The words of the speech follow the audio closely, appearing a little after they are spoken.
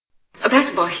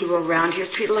basketball hero around here is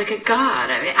treated like a god.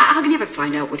 I mean, how can you ever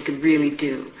find out what he could really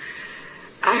do?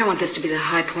 I don't want this to be the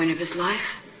high point of his life.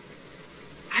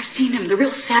 I've seen them, the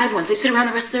real sad ones. They sit around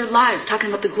the rest of their lives talking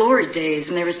about the glory days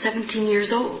when they were 17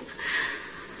 years old.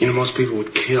 You know, most people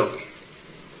would kill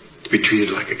to be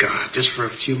treated like a god just for a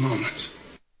few moments.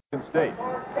 State.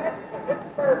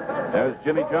 There's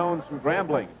Jimmy Jones from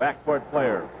Grambling, backcourt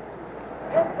player.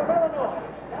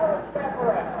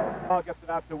 Ball gets it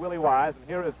out to Willie Wise, and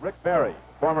here is Rick Barry,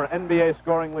 former NBA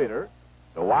scoring leader.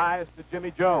 To Wise to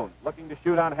Jimmy Jones, looking to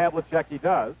shoot on Havlicek. He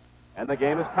does, and the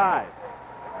game is tied.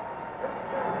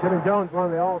 Jimmy Jones, one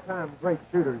of the all-time great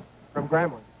shooters from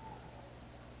Grambling.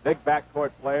 Big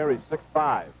backcourt player. He's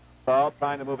 6'5". Ball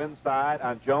trying to move inside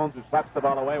on Jones, who slaps the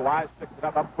ball away. Wise picks it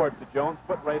up court to Jones.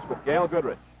 Foot race with Gail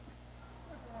Goodrich.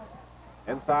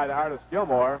 Inside Artis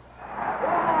Gilmore.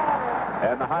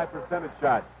 And the high percentage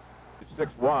shot. He's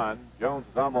 6'1". Jones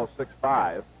is almost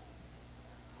 6'5".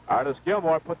 Artis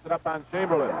Gilmore puts it up on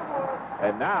Chamberlain.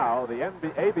 And now the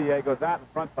ABA goes out in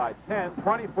front by 10,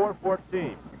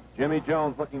 24-14. Jimmy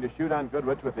Jones looking to shoot on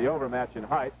Goodrich with the overmatch in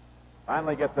height.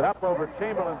 Finally gets it up over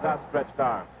Chamberlain's outstretched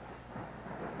arm.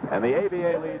 And the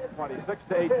ABA leads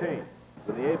 26-18.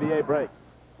 So the ABA breaks.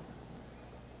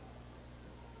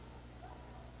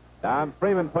 Don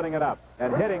Freeman putting it up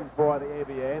and hitting for the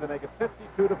ABA to make it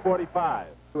 52-45.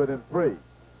 Within 3.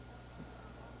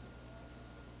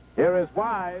 Here is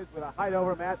Wise with a height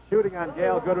overmatch, shooting on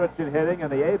Gail Goodrich and hitting,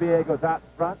 and the ABA goes out in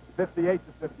front,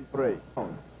 58-53.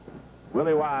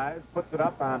 Willie Wise puts it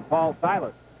up on Paul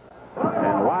Silas,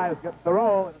 and Wise gets the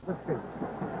roll.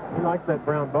 He likes that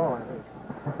brown ball, I think.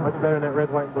 Much better than that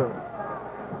red, white, and blue.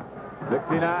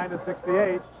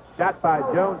 69-68. Shot by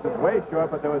Jones is way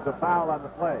short, but there was a foul on the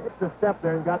play. It's a step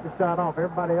there and got the shot off.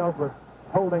 Everybody else was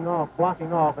holding off,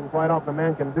 blocking off, and quite often a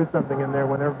man can do something in there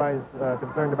when everybody's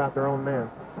concerned about their own man.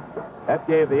 That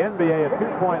gave the NBA a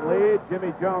 2-point lead.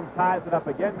 Jimmy Jones ties it up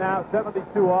again now,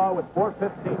 72-all with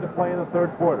 4:15 to play in the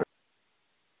third quarter.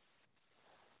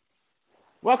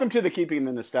 Welcome to the Keeping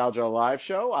the Nostalgia Alive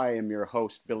show. I am your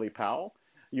host, Billy Powell.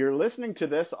 You're listening to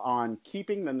this on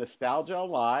Keeping the Nostalgia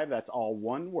Alive. That's all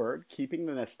one word,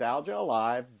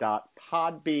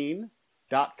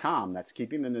 keepingthenostalgiaalive.podbean.com. That's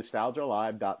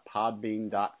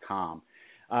keepingthenostalgiaalive.podbean.com.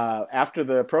 After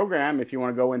the program, if you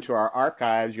want to go into our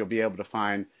archives, you'll be able to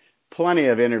find plenty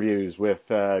of interviews with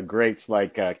greats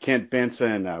like Kent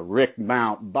Benson, Rick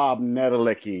Mount, Bob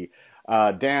Nedelicki,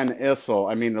 Dan Issel.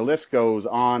 I mean, the list goes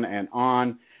on and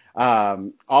on.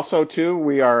 Also, too,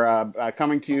 we are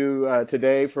coming to you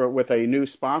today with a new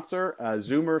sponsor,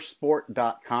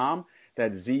 Zoomersport.com.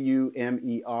 That's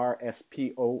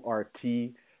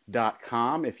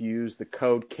ZUMERSPORT.com. If you use the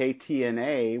code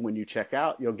KTNA when you check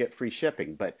out, you'll get free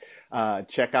shipping. But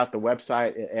check out the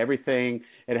website, everything.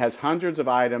 It has hundreds of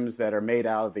items that are made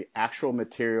out of the actual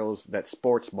materials that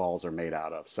sports balls are made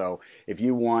out of. So if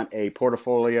you want a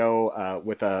portfolio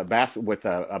with a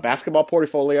basketball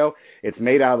portfolio, it's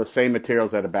made out of the same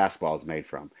materials that a basketball is made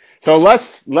from. So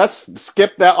let's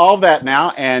skip all that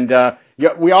now, and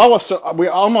we almost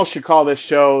should call this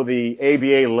show the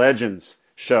ABA Legends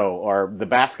show, or the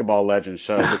Basketball Legends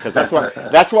show, because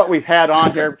that's what we've had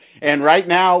on here. And right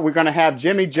now we're going to have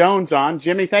Jimmy Jones on.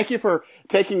 Jimmy, thank you for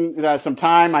taking some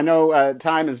time. I know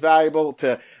time is valuable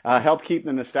to help keep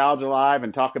the nostalgia alive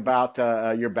and talk about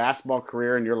your basketball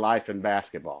career and your life in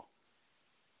basketball.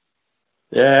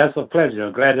 Yeah, it's a pleasure.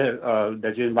 I'm glad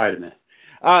that you invited me.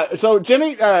 So,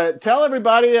 Jimmy, tell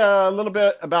everybody a little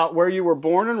bit about where you were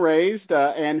born and raised,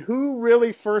 and who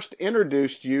really first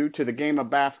introduced you to the game of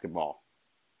basketball.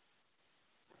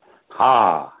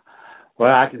 Well,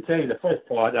 I can tell you the first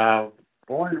part.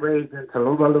 Born and raised in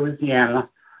Tallulah, Louisiana,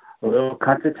 a little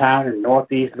country town in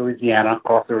northeast Louisiana,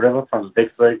 across the river from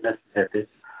Vicksburg, Mississippi.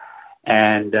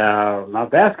 And my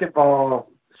basketball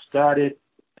started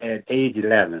at age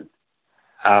 11.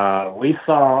 We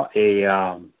saw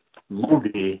a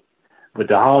movie with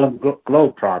the Harlem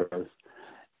Globetrotters,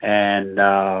 and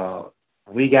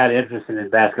we got interested in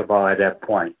basketball at that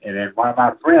point. And then one of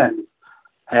my friends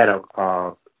had a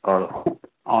hoop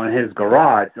on his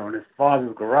garage, on his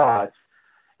father's garage,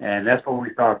 and that's where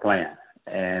we started playing.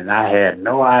 And I had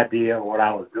no idea what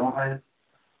I was doing.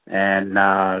 And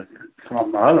some of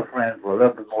my other friends were a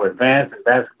little bit more advanced in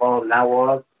basketball than I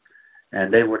was,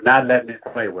 and they would not let me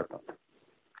play with them.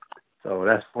 So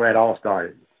that's where it all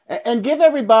started. And give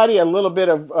everybody a little bit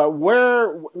of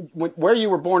where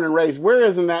you were born and raised. Where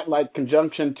is in that like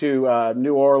conjunction to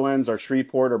New Orleans or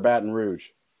Shreveport or Baton Rouge?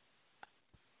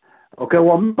 Okay,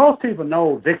 well, most people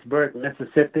know Vicksburg,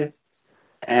 Mississippi,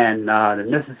 and the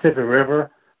Mississippi River.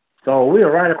 So we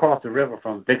were right across the river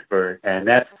from Vicksburg, and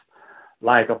that's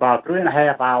like about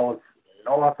 3.5 hours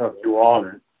north of New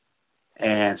Orleans,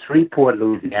 and Shreveport,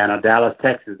 Louisiana, Dallas,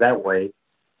 Texas, that way.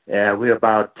 We're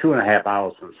about 2.5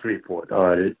 hours from Shreveport,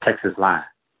 the Texas line.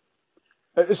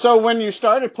 So when you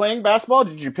started playing basketball,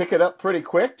 did you pick it up pretty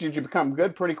quick? Did you become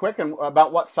good pretty quick? And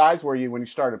about what size were you when you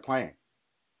started playing?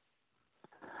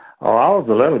 Oh, I was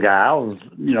a little guy. I was,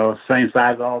 same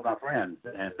size as all my friends.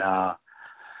 And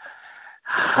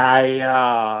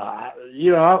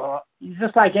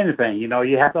just like anything, you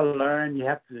have to learn. You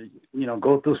have to,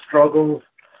 go through struggles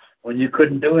when you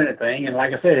couldn't do anything. And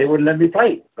like I said, they wouldn't let me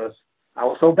play because I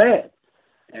was so bad.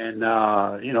 And,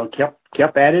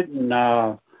 kept at it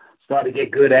and started to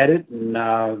get good at it. And,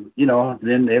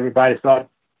 then everybody started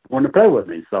wanting to play with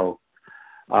me. So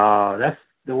that's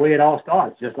the way it all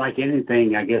starts. Just like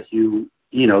anything, I guess you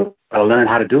gotta learn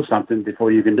how to do something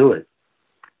before you can do it.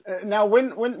 Now,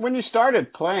 when you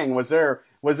started playing, was there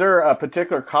a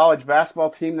particular college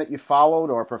basketball team that you followed,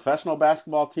 or a professional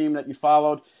basketball team that you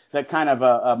followed that kind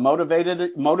of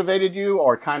motivated you,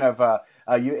 or kind of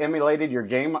you emulated your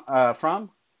game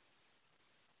from?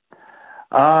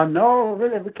 No,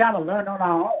 really, we kind of learned on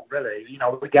our own. Really,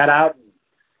 we got out and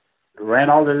ran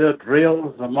all the little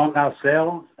drills among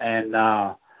ourselves, and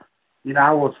I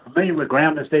was familiar with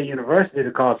Grambling State University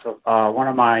because of one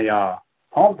of my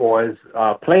homeboys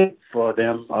played for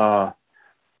them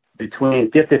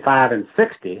between 55 and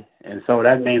 60, and so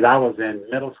that means I was in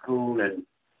middle school and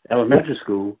elementary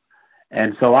school,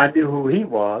 and so I knew who he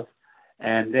was.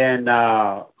 And then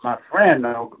my friend,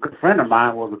 a good friend of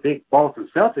mine, was a big Boston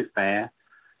Celtics fan,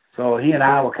 so he and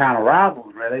I were kind of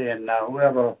rivals, really, and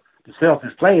whoever the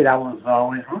Celtics played, I was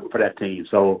always rooting for that team.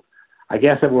 So I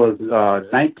guess it was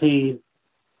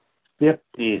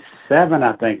 1957,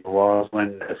 I think it was,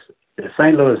 when the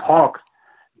St. Louis Hawks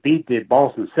beat the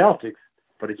Boston Celtics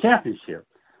for the championship.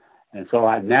 And so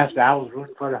naturally I was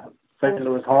rooting for the St.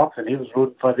 Louis Hawks, and he was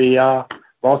rooting for the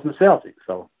Boston Celtics.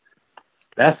 So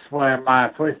that's where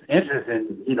my first interest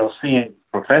in, seeing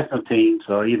professional teams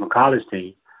or even college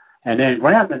teams. And then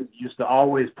Grambling used to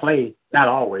always play, not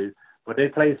always, but they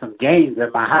played some games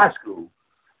at my high school.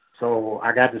 So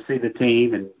I got to see the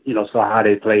team and, saw how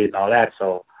they played and all that.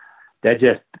 So that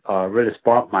just really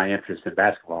sparked my interest in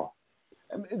basketball.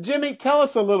 Jimmy, tell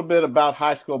us a little bit about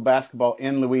high school basketball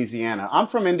in Louisiana. I'm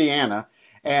from Indiana,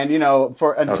 and until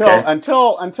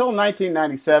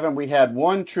 1997, we had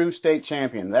one true state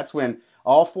champion. That's when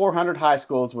all 400 high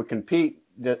schools would compete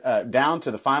down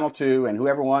to the final two, and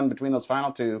whoever won between those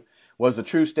final two was the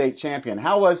true state champion.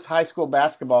 How was high school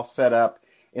basketball set up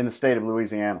in the state of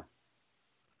Louisiana?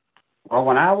 Well,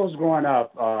 when I was growing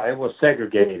up, it was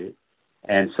segregated,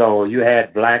 and so you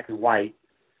had black and white,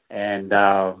 and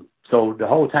so the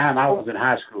whole time I was in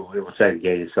high school, it was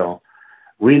segregated. So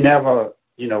we never,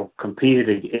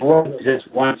 competed. It wasn't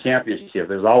just one championship.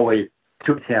 There was always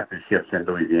two championships in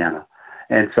Louisiana.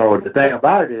 And so the thing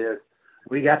about it is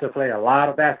we got to play a lot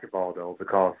of basketball, though,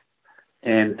 because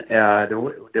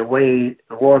the way it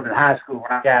was in high school,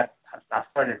 when I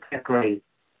started in 10th grade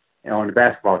on the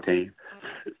basketball team,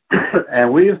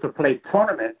 and we used to play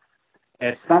tournaments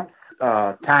at some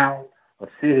town or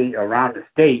city around the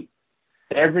state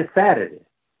every Saturday.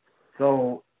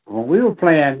 So when we were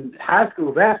playing high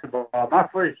school basketball, my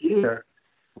first year,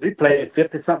 we played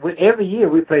 50-something. Every year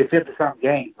we played 50-something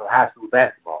games of high school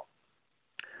basketball.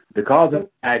 Because of the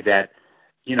fact that,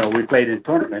 we played in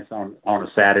tournaments on a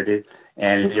Saturday,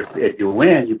 and if you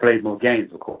win, you played more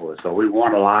games, of course. So we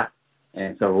won a lot,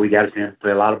 and so we got a chance to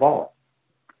play a lot of ball.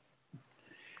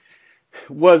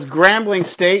 Was Grambling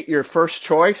State your first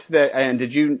choice? And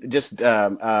did you just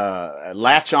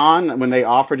latch on when they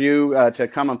offered you to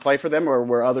come and play for them, or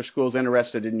were other schools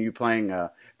interested in you playing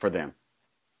for them?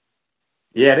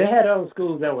 Yeah, they had other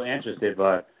schools that were interested,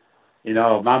 but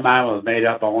my mind was made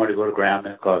up. I wanted to go to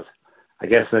Grambling because I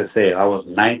guess let's say I was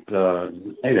maybe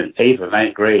 8th or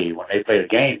 9th grade when they played a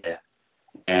game there,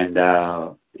 and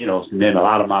and then a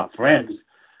lot of my friends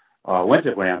went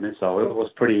to Grambling, so it was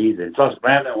pretty easy. And plus,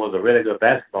 Grambling was a really good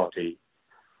basketball team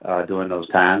during those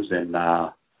times, and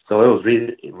so it was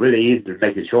really, really easy to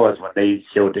make a choice when they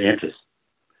showed the interest.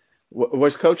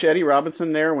 Was Coach Eddie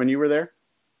Robinson there when you were there?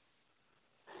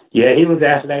 Yeah, he was the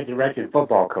athletic director and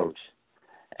football coach,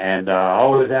 and I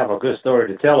always have a good story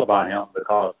to tell about him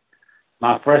because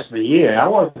my freshman year, I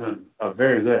wasn't a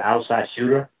very good outside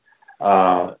shooter,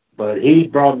 but he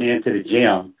brought me into the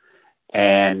gym.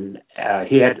 And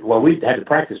we had to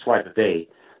practice twice a day.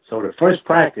 So the first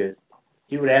practice,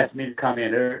 he would ask me to come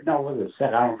in early. No, it was a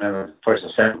second. I don't remember the first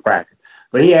or second practice.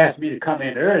 But he asked me to come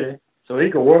in early so he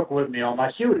could work with me on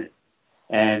my shooting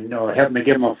and help me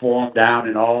get my form down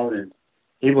and all. And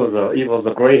he was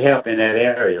a great help in that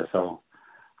area. So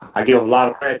I give a lot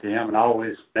of credit to him, and I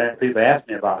always, when people ask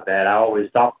me about that, I always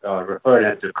refer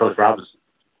that to Coach Robinson.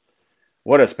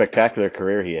 What a spectacular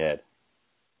career he had.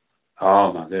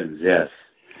 Oh, my goodness, yes.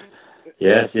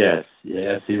 Yes,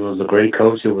 he was a great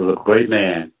coach. He was a great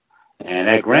man. And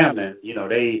at Grambling,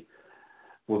 they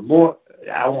were more,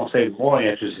 I won't say more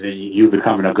interested in you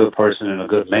becoming a good person and a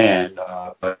good man,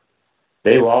 but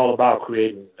they were all about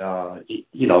creating, a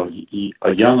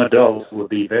young adult who would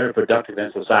be very productive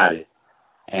in society.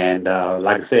 And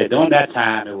like I said, during that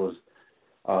time, it was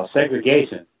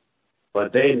segregation,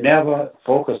 but they never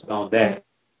focused on that.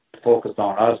 Focused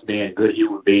on us being good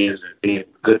human beings and being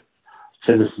good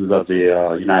citizens of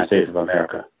the United States of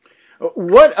America.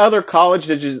 What other college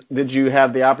did you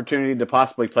have the opportunity to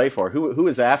possibly play for? Who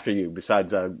is after you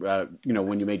besides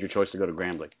when you made your choice to go to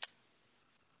Grambling?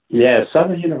 Yeah,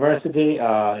 Southern University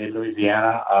in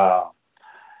Louisiana,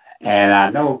 and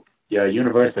I know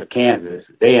University of Kansas.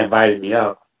 They invited me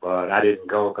up, but I didn't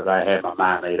go because I had my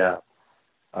mind made up.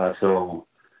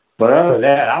 But other than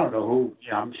that, I don't know who.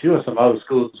 I'm sure some other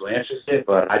schools were interested,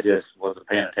 but I just wasn't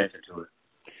paying attention to it.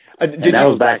 And that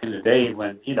was back in the day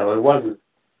when it wasn't.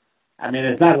 I mean,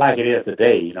 it's not like it is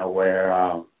today,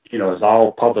 where it's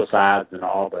all publicized and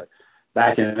all. But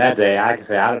back in that day, I can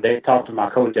say they talked to my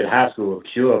coach at high school,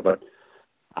 sure, but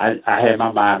I had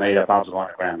my mind made up. I was going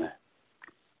to Grambling.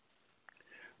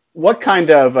 What kind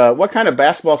of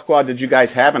basketball squad did you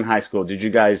guys have in high school? Did you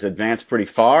guys advance pretty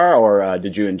far, or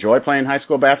did you enjoy playing high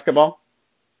school basketball?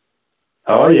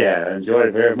 Oh yeah, I enjoyed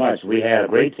it very much. We had a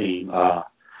great team. I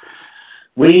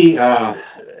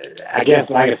guess,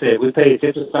 like I said, we played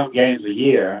 50-some games a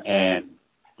year, and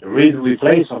the reason we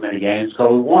played so many games is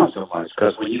because we won so much.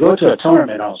 Because when you go to a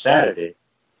tournament on Saturday,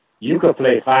 you could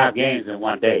play 5 games in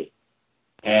one day,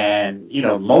 and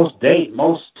most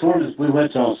tournaments we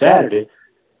went to on Saturday.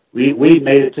 We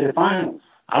made it to the finals.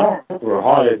 I don't remember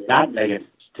hardly not making it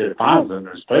to the finals in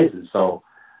those places. So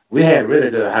we had a really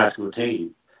good high school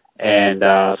team. And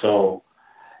so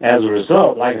as a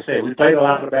result, like I said, we played a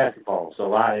lot of basketball.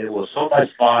 So it was so much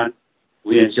fun.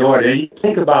 We enjoyed it. And you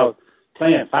think about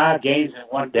playing 5 games in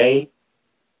one day,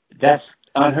 that's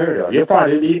unheard of. You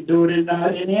probably didn't even do it in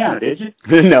Indiana, did you?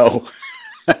 No.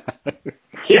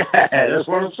 Yeah, that's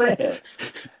what I'm saying.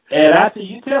 And after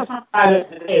you tell somebody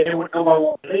today, nobody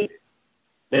won't believe it.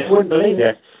 They wouldn't believe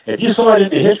that. If you saw it in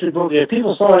the history book, if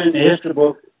people saw it in the history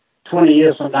book 20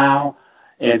 years from now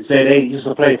and say they used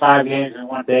to play 5 games in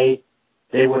one day,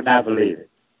 they would not believe it.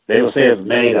 They would say it's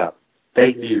made up,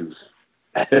 fake news.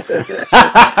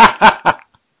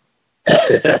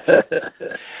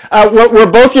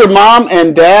 Were both your mom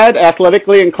and dad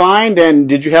athletically inclined, and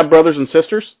did you have brothers and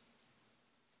sisters?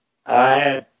 I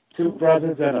had 2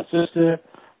 brothers and a sister.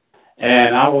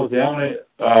 And I was the only,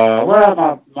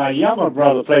 my younger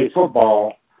brother played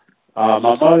football. My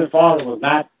mother and father was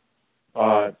not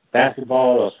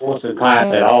basketball or sports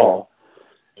inclined at all.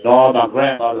 Nor my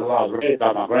grandmother, who I was raised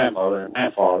by my grandmother and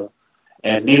grandfather.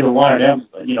 And neither one of them,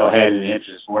 had any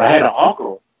interest. But I had an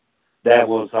uncle that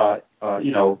was, I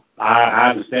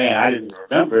understand, I didn't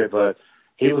remember it, but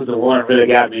he was the one that really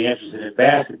got me interested in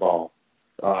basketball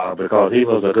because he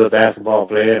was a good basketball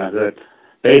player and a good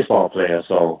baseball player.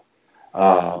 So,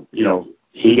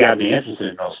 he got me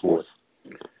interested in those sports.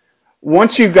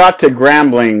 Once you got to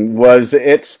Grambling, was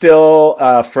it still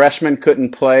freshmen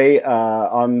couldn't play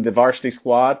on the varsity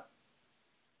squad?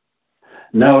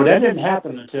 No, that didn't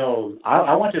happen until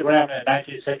I went to Grambling in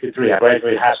 1963. I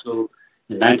graduated high school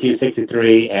in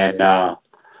 1963, and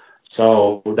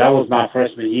so that was my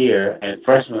freshman year, and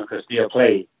freshmen could still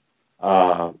play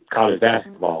college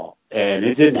basketball. And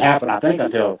it didn't happen, I think,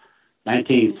 until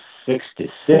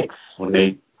 1966 when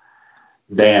they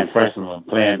banned freshmen from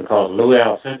playing because Louis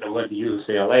Alcindor went to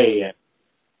UCLA, and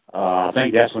I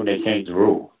think that's when they changed the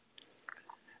rule.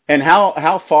 And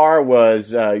how far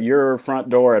was your front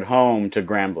door at home to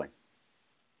Grambling?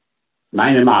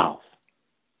 90 miles.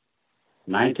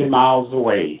 90 miles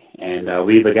away. And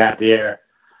we either got there,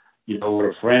 with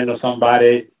a friend or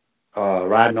somebody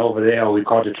riding over there, or we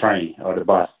caught the train or the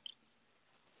bus.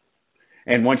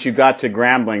 And once you got to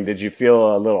Grambling, did you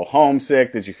feel a little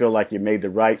homesick? Did you feel like you made the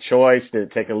right choice? Did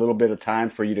it take a little bit of time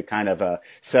for you to kind of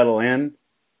settle in?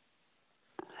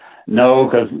 No,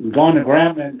 because going to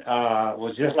Grambling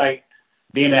was just like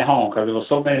being at home because there was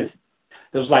so many.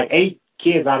 There was like 8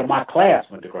 kids out of my class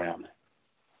went to Grambling.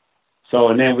 So,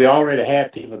 and then we already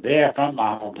had people there from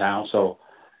my hometown. So,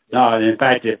 no, in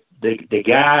fact, the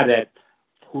guy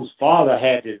whose father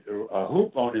had the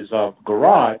hoop on his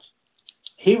garage,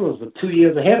 he was 2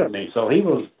 years ahead of me. So he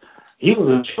was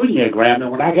a junior at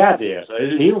Grambling when I got there. So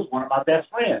he was one of my best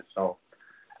friends. So,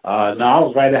 no, I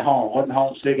was right at home. Wasn't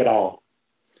homesick at all.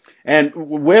 And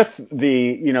with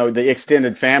the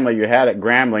extended family you had at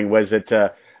Grambling, was it,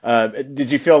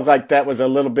 did you feel like that was a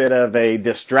little bit of a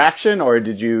distraction, or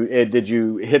did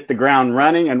you hit the ground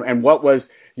running? And what was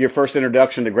your first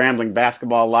introduction to Grambling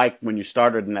basketball like when you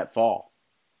started in that fall?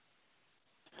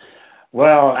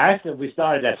 Well, actually, we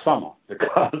started that summer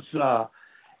because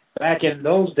back in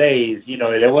those days,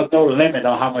 there was no limit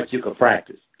on how much you could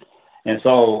practice. And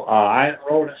so I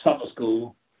enrolled in summer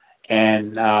school,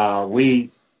 and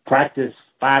we practiced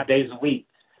 5 days a week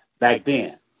back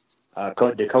then.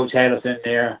 The coach had us in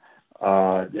there.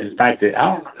 In fact,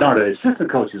 I don't know, the assistant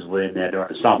coaches were in there during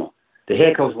the summer. The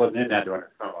head coach wasn't in there during the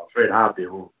summer. Fred Hoppy,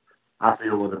 who I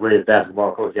feel was the greatest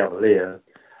basketball coach ever lived,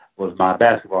 was my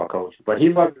basketball coach. But he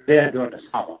wasn't there during the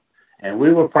summer. And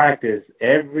we would practice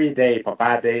every day for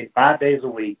 5 days a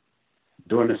week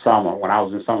during the summer when I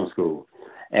was in summer school.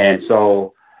 And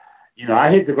so, I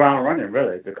hit the ground running,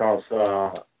 really, because,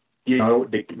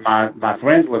 my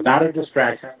friends were not a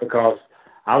distraction because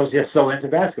I was just so into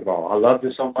basketball. I loved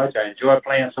it so much. I enjoyed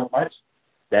playing so much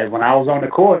that when I was on the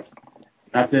court,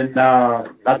 nothing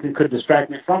could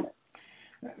distract me from it.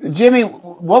 Jimmy,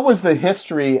 what was the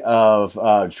history of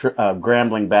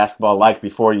Grambling basketball like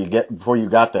before you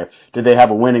got there? Did they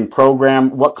have a winning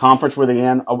program? What conference were they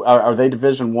in? Are they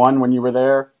Division I when you were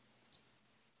there?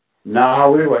 No,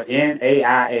 we were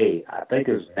NAIA. I think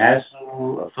it was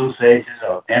National Association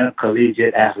of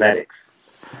Intercollegiate Athletics.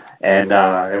 And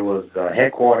it was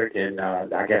headquartered in,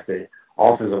 I guess the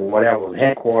office or whatever was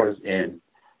headquarters in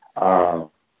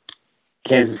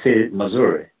Kansas City,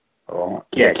 Missouri.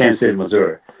 Kansas City,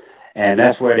 Missouri. And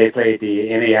that's where they played the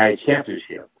NAIA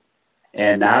championship.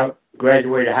 And I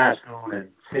graduated high school in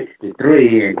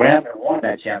 1963, and Grambling won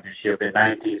that championship in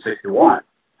 1961.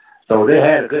 So they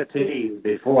had a good team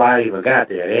before I even got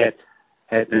there. They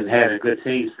had been having a good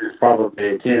team since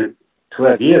probably 10,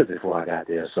 12 years before I got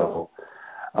there. So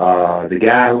the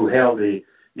guy who held the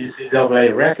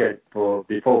NCAA record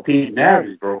before Pete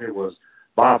Maravich broke it was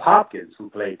Bob Hopkins, who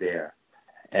played there.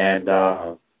 And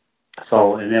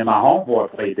and then my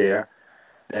homeboy played there.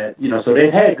 So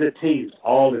they had good teams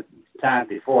all the time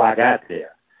before I got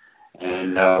there.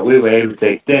 And we were able to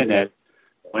extend that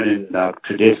winning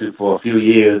tradition for a few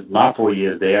years, my 4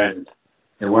 years there, and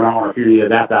it went on a few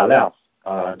years after I left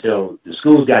until the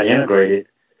schools got integrated,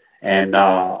 and a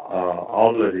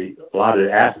lot of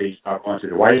the athletes started going to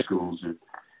the white schools, and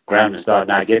Grambling started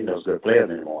not getting those good players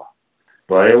anymore.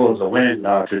 But it was a winning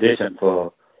tradition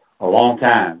for a long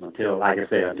time until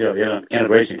the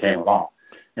integration came along.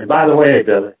 And by the way,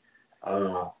 Billy,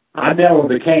 I never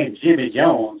became Jimmy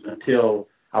Jones until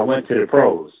I went to the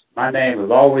pros. My name has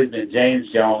always been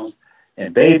James Jones,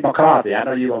 and Babe McCarthy, I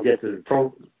know you're going to get to the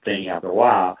pro thing after a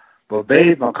while, but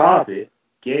Babe McCarthy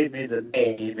gave me the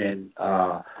name, and,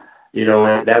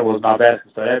 that was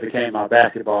so that became my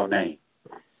basketball name.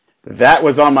 That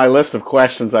was on my list of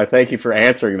questions. I thank you for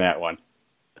answering that one.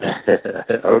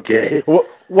 Okay.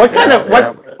 What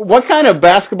kind of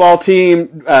basketball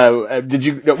team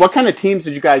what kind of teams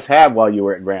did you guys have while you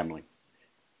were at Grambling?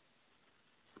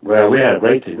 Well, we had a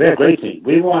great team.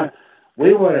 We won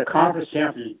the conference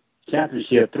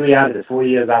championship 3 out of the 4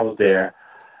 years I was there.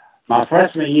 My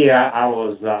freshman year,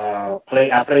 I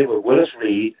played with Willis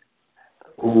Reed,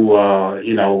 who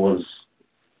was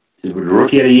the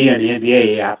rookie of the year in the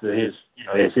NBA after his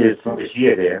first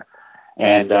year there,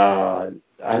 and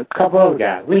a couple other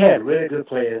guys. We had really good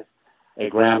players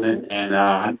at Grambling, and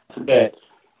I forget.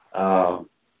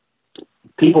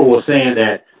 People were saying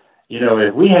that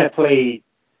if we had played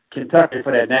Kentucky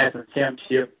for that national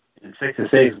championship in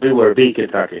 '66, we would have beat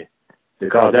Kentucky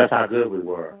because that's how good we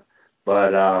were.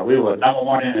 But we were number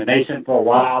one in the nation for a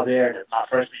while there, my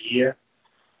freshman year.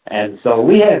 And so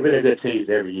we had really good teams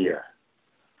every year.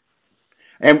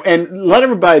 And let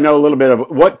everybody know a little bit of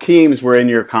what teams were in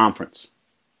your conference.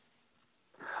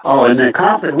 Oh, in the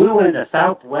conference, we were in the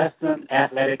Southwestern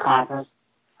Athletic Conference.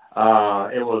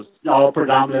 It was all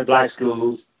predominantly black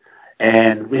schools.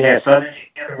 And we had Southern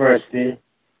University.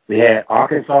 We had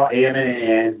Arkansas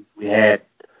A&M. We had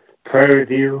Prairie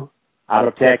View out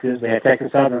of Texas. We had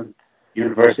Texas Southern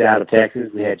University out of Texas.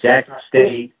 We had Jackson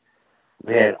State.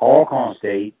 We had Alcorn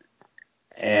State.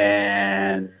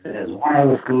 And there's one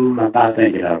other school I'm not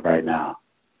thinking of right now.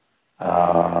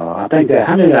 I think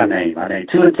how many did I name? I named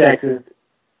 2 in Texas,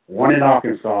 1 in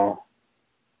Arkansas,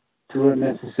 2 in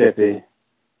Mississippi,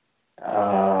 2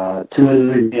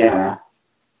 in Louisiana,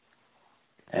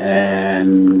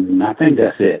 and I think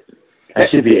that's it. That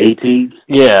should be 18.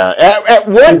 Yeah. At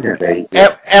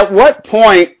what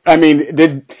point? I mean,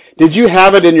 did you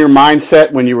have it in your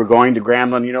mindset when you were going to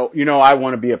Grambling? I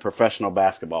want to be a professional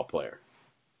basketball player.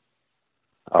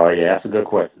 Oh yeah, that's a good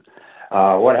question.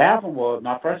 What happened was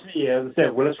my freshman year, as I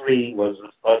said, Willis Reed was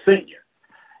a senior.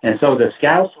 And so the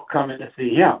scouts were coming to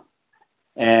see him.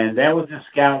 And there was this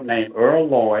scout named Earl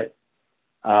Lloyd.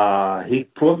 He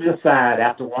pulled me aside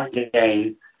after one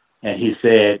game, and he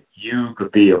said, "You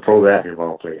could be a pro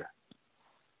basketball player."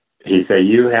 He said,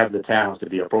 "You have the talent to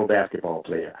be a pro basketball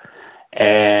player."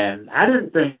 And I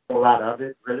didn't think a lot of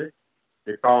it, really,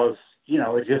 because,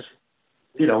 it just,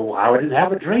 I didn't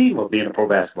have a dream of being a pro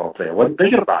basketball player. I wasn't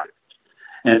thinking about it.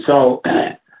 And so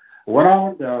went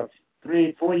on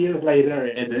 3-4 years later,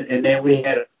 and then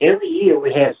every year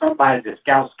we had somebody the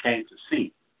scouts came to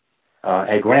see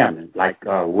at Grambling, like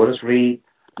Willis Reed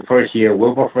the first year,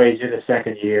 Wilbur Frazier the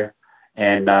second year,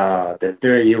 and the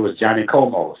third year was Johnny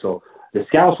Como. So the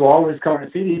scouts were always coming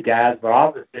to see these guys, but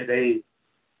obviously they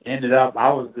ended up,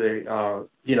 I was the,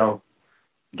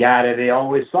 guy that they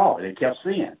always saw, they kept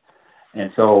seeing.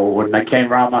 And so when I came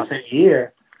around my senior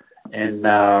year, and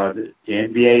the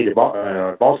NBA, the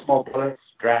Baltimore Bullets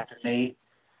drafted me,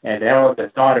 and that was the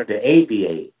start of the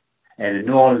ABA. And the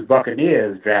New Orleans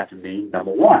Buccaneers drafted me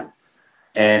number 1.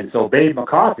 And so Babe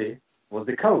McCarthy was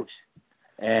the coach.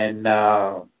 And,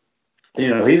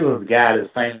 he was the guy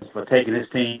that's famous for taking his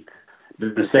team,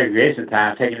 the segregation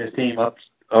time, taking his team up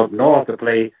north to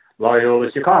play Loyola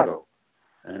Chicago.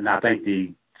 And I think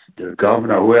the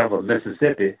governor or whoever of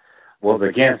Mississippi was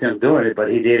against him doing it, but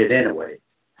he did it anyway.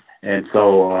 And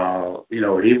so,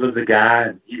 he was the guy,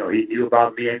 and, he knew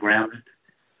about me at Grambling.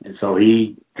 And so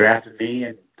he drafted me,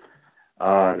 and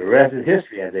the rest is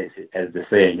history, as the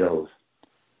saying goes.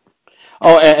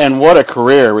 Oh, and what a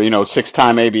career,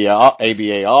 6-time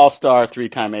ABA All-Star,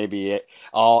 3-time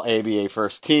All-ABA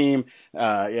first team.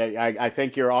 I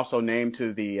think you're also named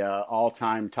to the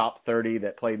all-time top 30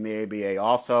 that played in the ABA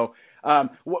also.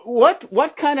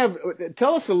 What kind of,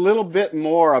 tell us a little bit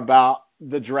more about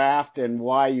the draft and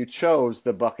why you chose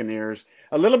the Buccaneers,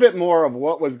 a little bit more of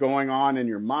what was going on in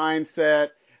your mindset,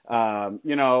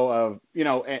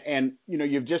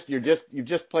 you've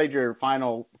just played your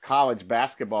final college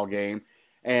basketball game.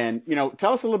 And,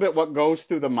 tell us a little bit what goes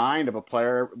through the mind of a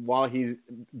player while he's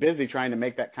busy trying to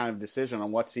make that kind of decision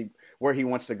on where he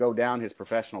wants to go down his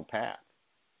professional path.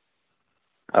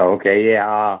 Oh, okay,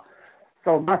 yeah.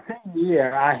 So my senior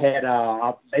year, I had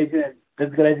a major in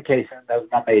physical education. That was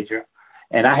my major.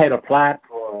 And I had applied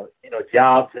for,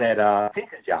 jobs at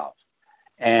teaching jobs.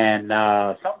 And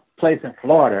some place in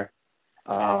Florida,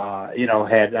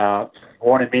 had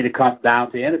wanted me to come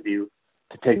down to interview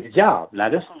to take the job. Now,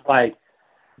 this was like,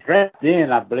 draft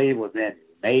then, I believe, was in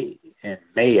May. In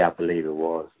May, I believe it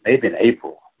was. Maybe in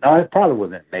April. No, it probably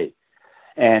was in May.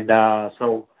 And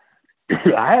so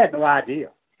I had no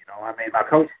idea. My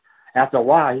coach, after a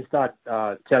while, he started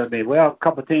telling me, well, a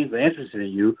couple of teams are interested in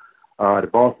you. The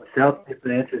Boston Celtics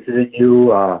are interested in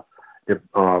you. The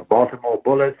Baltimore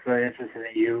Bullets are interested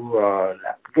in you.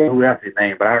 I forget who else his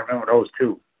name, but I remember those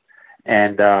two.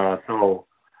 And so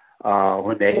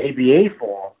when the ABA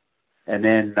formed, and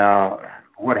then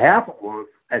what happened was,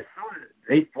 as soon as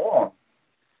they formed,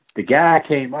 the guy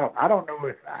came up. I don't know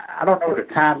the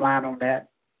timeline on that.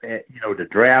 The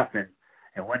draft and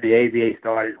when the ABA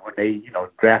started, when they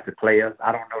drafted players.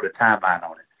 I don't know the timeline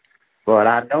on it, but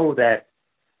I know that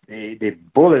the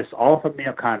Bullets offered me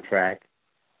a contract,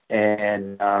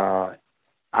 and I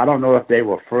don't know if they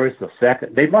were first or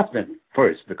second. They must have been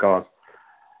first, because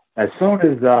as soon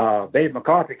as Babe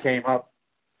McCarthy came up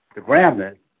to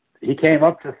Grambling, he came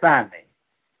up to sign me.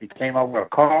 He came up with a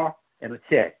car and a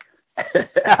check.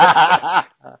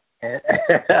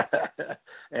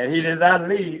 and he did not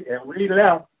leave. And when he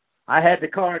left, I had the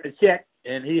car and the check,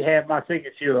 and he had my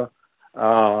signature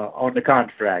on the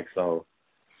contract. So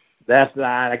that's,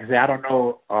 like I said, I don't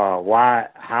know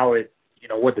what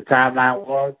the timeline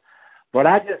was, but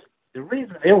the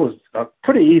reason, it was a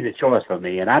pretty easy choice for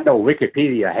me. And I know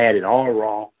Wikipedia had it all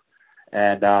wrong.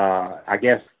 And I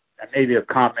guess maybe a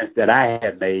comment that I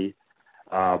had made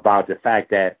about the fact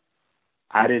that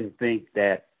I didn't think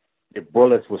that the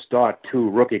Bullets would start 2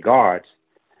 rookie guards,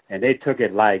 and they took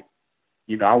it like,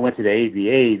 I went to the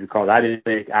ABA because I didn't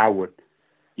think I would,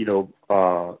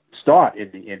 start in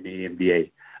the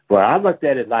NBA. But I looked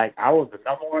at it like I was the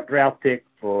number 1 draft pick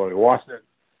for the Washington,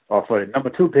 or for the number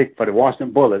 2 pick for the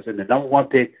Washington Bullets, and the number 1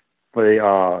 pick for the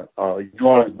New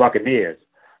Orleans Buccaneers.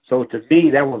 So to me,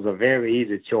 that was a very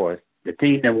easy choice. The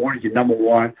team that wanted you number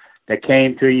 1, that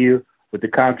came to you with the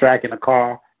contract in the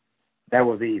car, that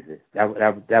was easy.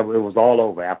 That it was all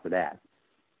over after that.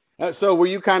 So were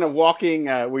you kind of walking,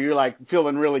 were you like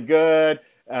feeling really good?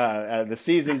 The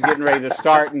season's getting ready to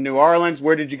start in New Orleans.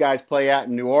 Where did you guys play at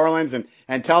in New Orleans?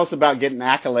 And tell us about getting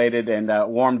accoladed and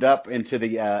warmed up into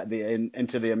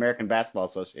the American Basketball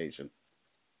Association.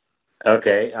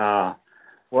 Okay.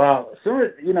 Well, soon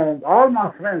as, all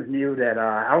my friends knew that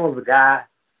I was a guy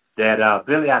that,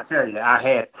 Billy, I tell you, I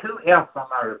had 2 F's on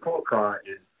my report card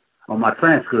on my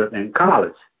transcript in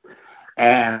college.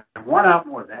 And one of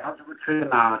them was algebra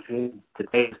trigonometry,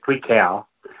 today's pre-cal,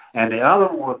 and the other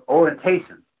one was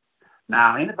orientation.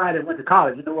 Now, anybody that went to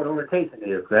college, you know what orientation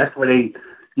is. That's where they,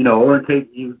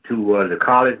 orientate you to the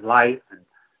college life and,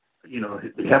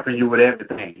 helping you with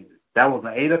everything. That was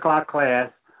an 8 o'clock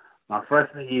class, my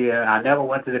freshman year. I never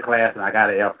went to the class, and I got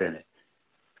an F in it.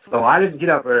 So I didn't get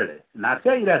up early. And I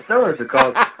tell you that story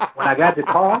because when I got the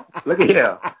car, look at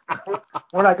here.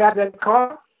 When I got that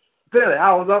car, Billy,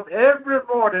 I was up every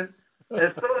morning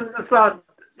as soon as the sun.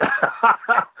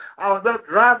 I was up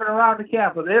driving around the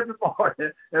campus every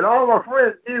morning, and all my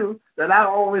friends knew that I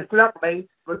always slept late.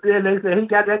 But then they said he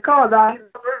got that car now.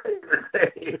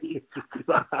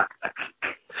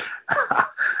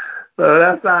 So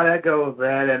that's how that goes,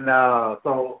 man. And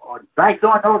so back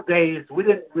during those days, we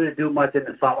didn't really do much in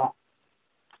the summer.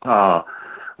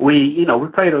 We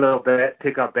played a little bit,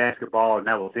 pick up basketball, and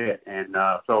that was it. And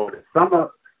so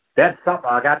that summer,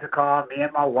 I got the car. Me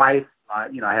and my wife, I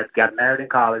had got married in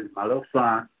college. My little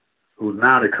son, who's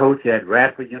now the coach at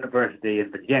Radford University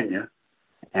in Virginia,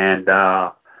 and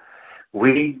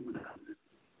we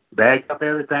bagged up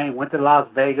everything, went to Las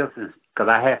Vegas, because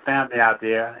I had family out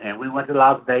there, and we went to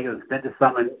Las Vegas and spent the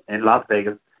summer in Las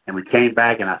Vegas, and we came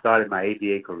back, and I started my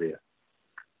ABA career.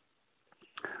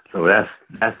 So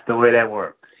that's the way that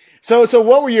worked. So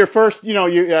what were your first,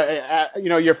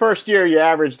 your first year you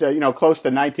averaged, close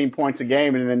to 19 points a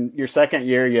game, and then your second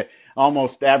year you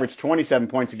almost averaged 27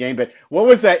 points a game. But what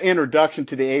was that introduction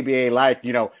to the ABA like?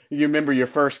 You remember your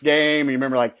first game, you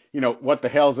remember what the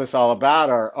hell is this all about?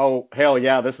 Or, oh, hell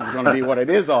yeah, this is going to be what it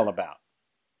is all about.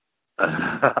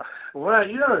 Well,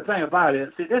 the thing about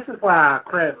it, see, this is why I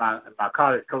credit my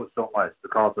college coach so much,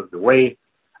 because of the way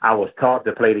I was taught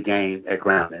to play the game at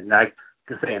Grambling. Like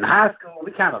to say, in high school,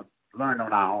 we kind of learned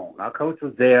on our own. Our coach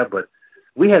was there, but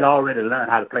we had already learned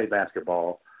how to play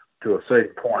basketball to a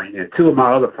certain point. And 2 of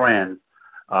my other friends,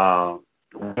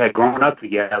 we had grown up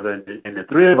together, and the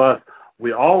 3 of us,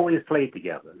 we always played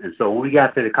together. And so when we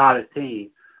got to the college team,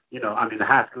 the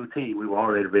high school team, we were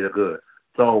already really good.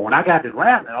 So when I got to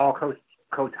Grambling,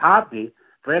 Coach Hobby,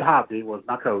 Fred Hobby was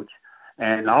my coach,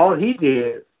 and all he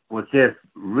did was just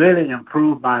really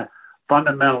improve my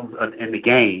fundamentals in the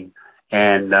game,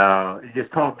 and it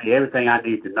just taught me everything I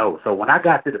need to know. So when I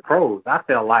got to the pros, I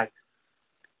felt like,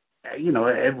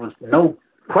 it was no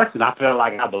question. I felt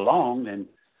like I belonged, and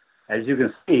as you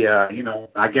can see,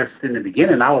 I guess in the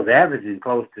beginning I was averaging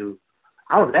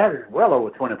well over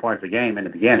 20 points a game in the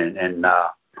beginning, and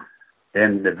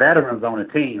then the veterans on the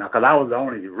team, because I was the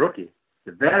only rookie,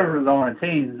 the veterans on the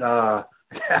team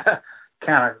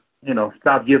kind of,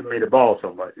 stopped giving me the ball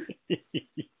so much.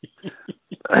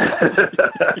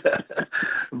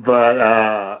 But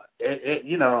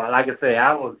like I say,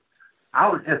 I was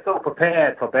just so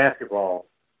prepared for basketball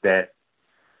that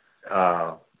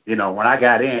when I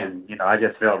got in, I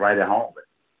just felt right at home.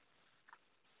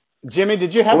 Jimmy,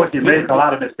 did you have? Of course, you make a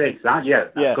lot of mistakes. Yeah.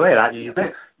 Go ahead.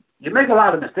 You make a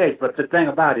lot of mistakes, but the thing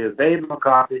about it is, Dave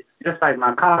McCarthy, just like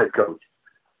my college coach,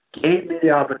 gave me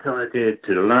the opportunity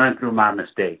to learn through my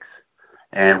mistakes,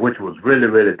 and which was really,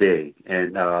 really big.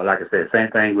 And like I said,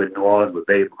 same thing with New Orleans with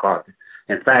Dave McCarthy.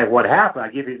 In fact, what happened,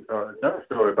 I'll give you another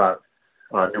story about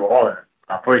New Orleans,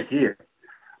 our first year.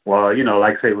 Well,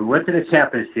 like I say, we went to the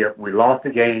championship. We lost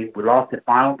the game. We lost the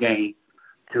final game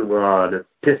to the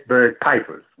Pittsburgh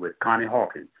Pipers with Connie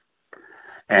Hawkins.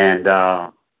 And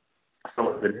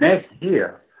so the next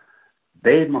year,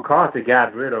 Dave McCarthy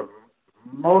got rid of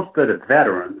most of the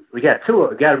veterans. We got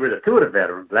rid of 2 of the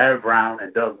veterans, Larry Brown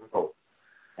and Doug Moe.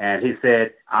 And he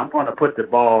said, I'm going to put the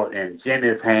ball in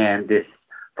Jimmy's hand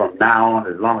from now on,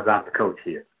 as long as I'm the coach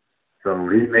here. So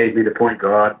he made me the point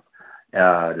guard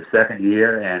the second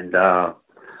year. And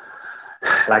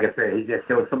like I said, he just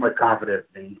showed so much confidence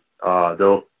in me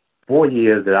those 4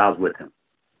 years that I was with him.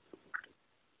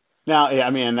 Now,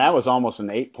 that was almost an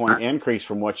 8-point increase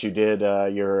from what you did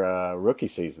your rookie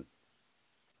season.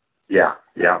 Yeah.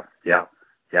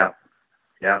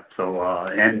 So,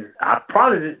 and I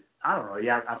probably did, I don't know.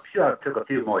 Yeah, I'm sure I took a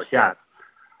few more shots.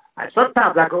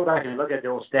 Sometimes I go back and look at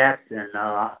those stats, and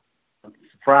I'm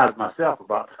surprised myself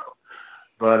about them.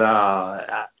 But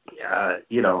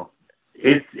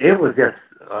it was just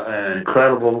an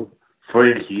incredible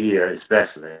first year,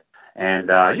 especially. And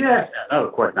you asked another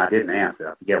question I didn't answer.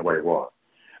 I forget what it was.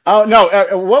 Oh no!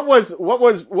 What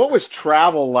was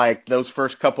travel like those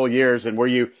first couple of years? And were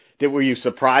you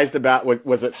surprised about?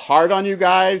 Was it hard on you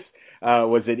guys?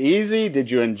 Was it easy? Did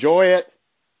you enjoy it?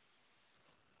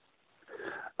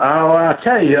 Well, I'll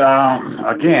tell you,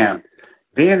 again,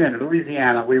 being in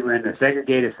Louisiana, we were in the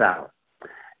segregated South,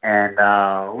 and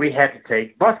we had to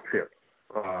take bus trips.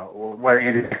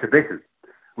 In exhibitions,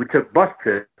 we took bus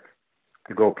trips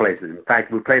to go places. In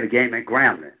fact, we played a game at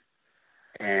Grambling,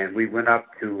 and we went up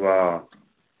to,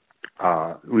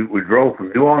 we drove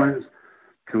from New Orleans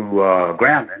to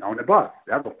Grambling on the bus.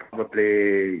 That was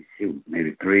probably,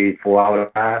 maybe 3-4 hour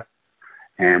drive.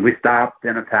 And we stopped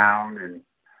in a town, and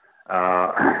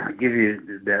I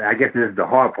guess this is the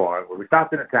hard part. Well, we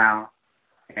stopped in a town,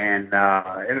 and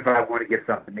everybody wanted to get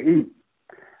something to eat.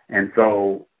 And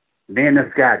so me and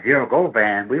this guy, Gerald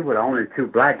Govan, we were the only two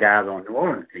black guys on the New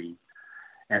Orleans team.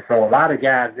 And so a lot of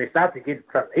guys, they stopped to get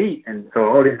something to eat. And so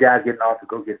all these guys getting off to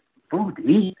go get food to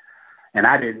eat. And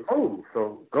I didn't move.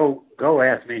 So Go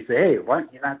asked me, say, hey, why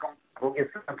you not going to go get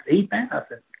something to eat, man? I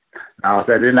said, no, I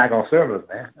said, they're not going to serve us,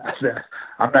 man. I said,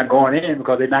 I'm not going in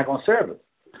because they're not going to serve us.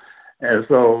 And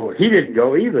so he didn't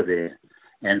go either then.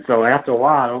 And so after a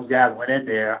while, those guys went in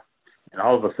there, and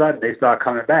all of a sudden they started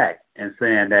coming back and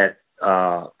saying that,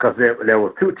 because there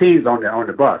were two teams on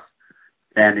the bus,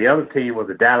 and the other team was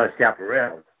the Dallas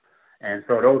Chaparrals. And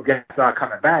so those guys started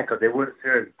coming back because they wouldn't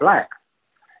serve black.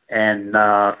 And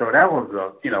so that was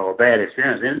a bad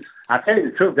experience. And I tell you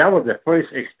the truth, that was the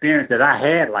first experience that I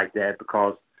had like that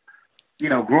because,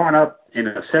 growing up in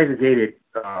a segregated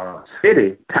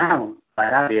town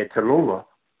like I did, Tallulah,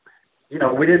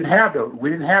 we didn't have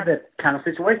that kind of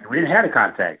situation. We didn't have the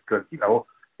contact because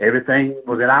everything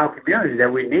was in our community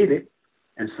that we needed,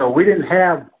 and so we didn't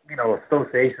have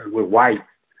associations with whites.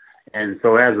 And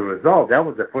so as a result, that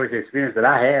was the first experience that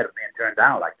I had of being turned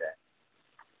down like that.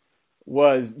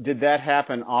 Did that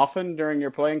happen often during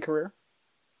your playing career?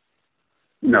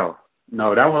 No,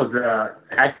 that was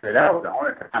actually that was the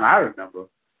only time I remember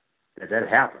that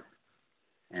happened.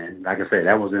 And like I said,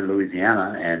 that was in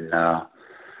Louisiana, and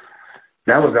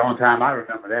that was the only time I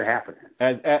remember that happening.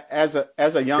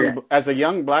 As a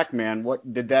young black man,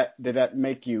 what did that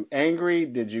make you angry?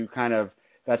 Did you kind of,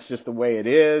 that's just the way it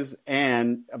is?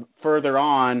 And further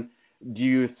on, do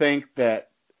you think that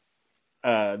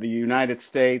the United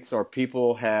States or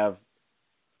people have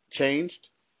changed?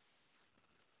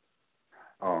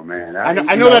 Oh man,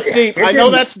 I know that's deep. I know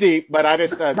that's deep, but I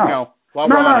just that's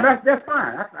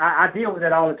fine. I deal with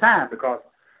that all the time because,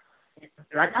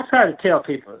 like, I try to tell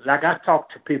people, like I talk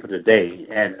to people today,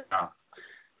 and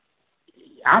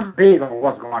I'm big on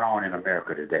what's going on in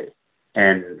America today.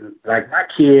 And like my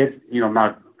kids, a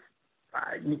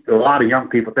lot of young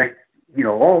people think,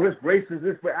 oh, this racist,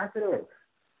 this way. I said, oh,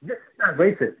 this is not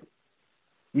racism.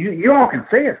 You all can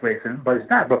say it's racism, but it's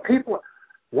not. But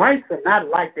whites are not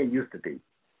like they used to be.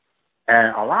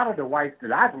 And a lot of the whites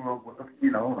that I grew up with,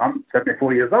 I'm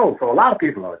 74 years old, so a lot of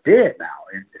people are dead now,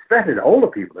 and especially the older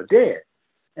people are dead.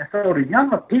 And so the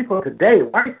younger people today,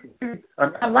 whites,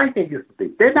 are not like they used to be.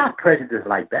 They're not prejudiced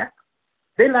like that.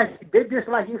 They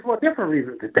dislike you for a different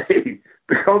reason today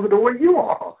because of the way you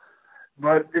are.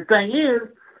 But the thing is,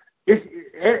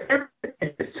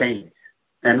 everything has changed.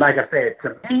 And like I said,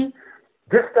 to me,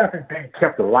 this stuff is being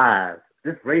kept alive.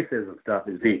 This racism stuff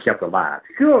is being kept alive.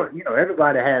 Sure,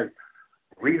 everybody has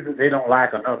reasons they don't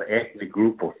like another ethnic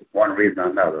group for one reason or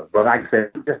another. But like I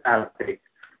said, I'm just not a big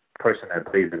person that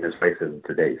believes in this racism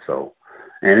today. So,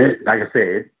 and like I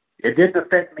said, it didn't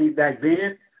affect me back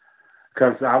then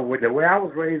because the way I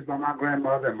was raised by my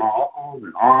grandmother and my uncles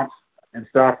and aunts and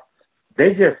stuff,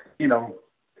 they just,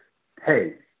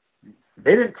 hey,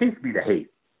 they didn't teach me to hate.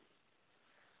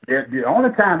 The only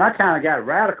time I kind of got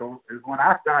radical is when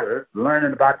I started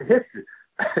learning about the history.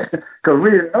 Because we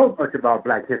didn't know much about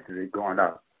black history growing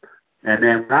up. And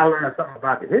then when I learned something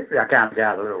about the history, I kind of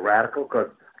got a little radical because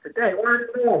I said, dang, why did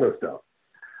you know all this stuff?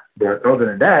 But other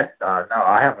than that, no,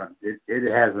 I haven't.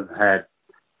 It hasn't had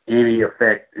any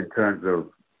effect in terms of,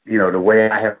 the way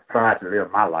I have tried to live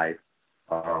my life.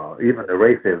 Even the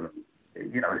racism,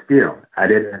 still,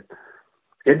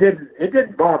 it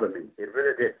didn't bother me. It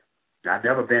really didn't. I've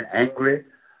never been angry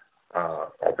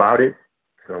about it.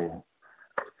 So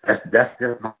that's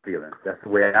just my feeling. That's the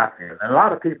way I feel. And a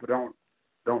lot of people don't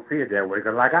see it that way.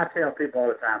 Because like I tell people all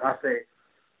the time, I say,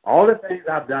 all the things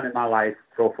I've done in my life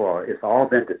so far, it's all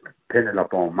been dependent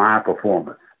upon my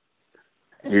performance.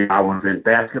 If I was in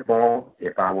basketball,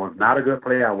 if I was not a good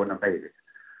player, I wouldn't have made it.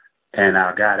 And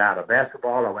I got out of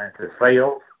basketball, I went into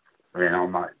sales, doing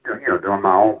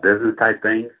my own business type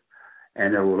things.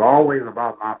 And it was always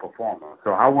about my performance.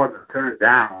 So I wasn't turned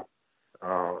down,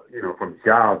 from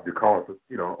jobs because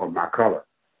of my color.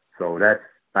 So that's,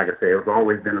 like I said, it's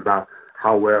always been about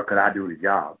how well could I do the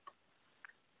job.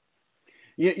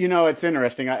 It's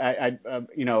interesting.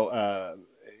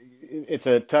 it's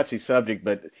a touchy subject,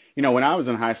 but when I was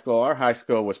in high school, our high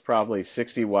school was probably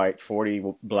 60 white,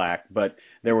 40 black, but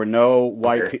there were no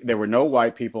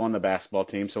white people on the basketball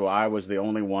team, so I was the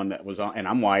only one that was on, and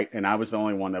I'm white, and I was the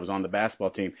only one that was on the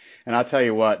basketball team. And I'll tell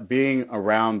you what, being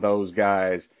around those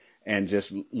guys and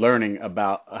just learning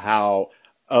about how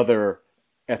other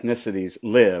ethnicities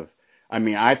live, I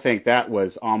mean, I think that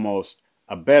was almost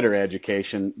a better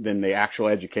education than the actual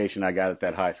education I got at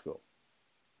that high school.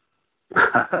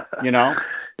 Yeah. You know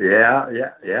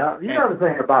the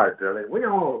thing about it, Billy, we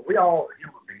all human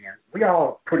beings, we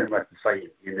all pretty much the same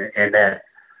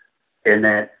in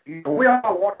that we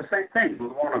all want the same thing. We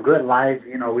want a good life,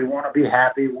 we want to be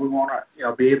happy, we want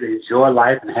to be able to enjoy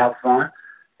life and have fun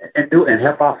and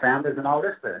help our families and all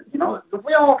this stuff.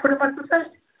 We all pretty much the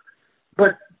same.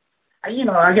 But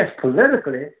I guess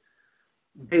politically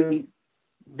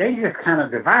they just kind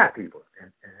of divide people.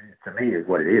 And to me, is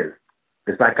what it is.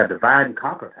 It's like a divide and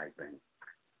conquer type thing.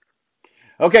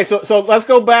 Okay, so let's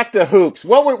go back to hoops.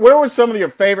 Where were some of your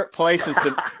favorite places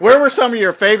to? Where were some of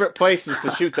your favorite places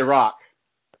to shoot the rock?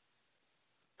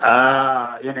 In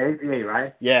the ABA,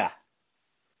 right? Yeah.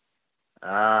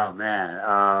 Oh man,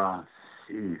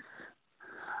 jeez.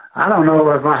 I don't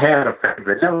know if I had a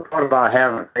favorite. Never thought about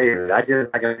having a favorite. I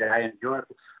enjoyed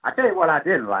it. I tell you what I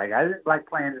didn't like. I didn't like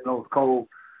playing in those cold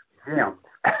gyms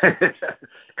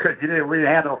because we didn't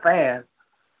have no fans,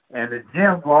 and the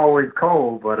gyms were always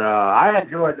cold. But I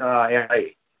enjoyed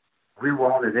LA. We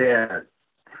were only there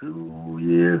 2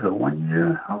 years or 1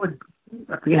 year. I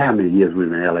forget how many years we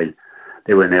were in LA.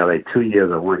 They were in LA 2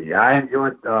 years or 1 year. I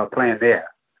enjoyed playing there,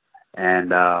 and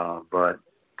but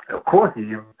of course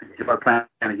you enjoy playing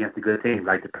against the good teams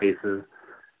like the Pacers,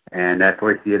 and that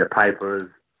first year the Pipers,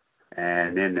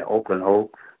 and then the Oakland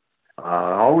Oaks.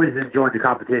 I always enjoyed the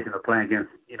competition of playing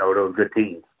against, those good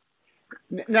teams.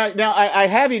 Now I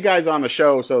have you guys on the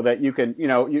show so that you can,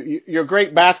 you're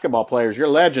great basketball players, you're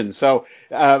legends. So,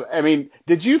 I mean,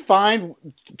 did you find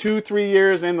 2-3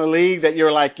 years in the league that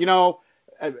you're like,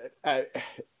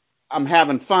 I'm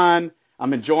having fun,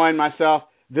 I'm enjoying myself,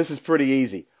 this is pretty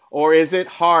easy? Or is it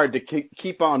hard to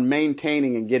keep on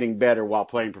maintaining and getting better while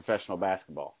playing professional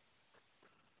basketball?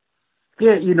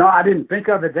 Yeah, I didn't think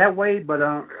of it that way, but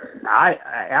I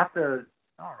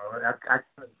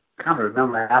kind of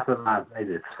remember after my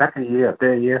maybe second year or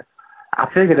third year, I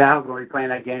figured I was going to be playing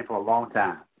that game for a long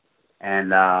time, and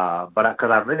but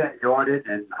because I really enjoyed it,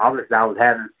 and obviously I was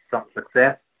having some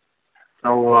success,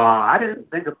 so I didn't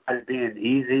think about it being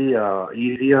easier,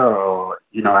 or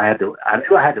I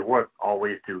knew I had to work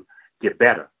always to get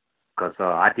better, because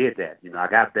I did that. I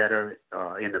got better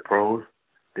in the pros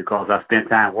because I spent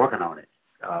time working on it.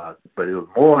 But it was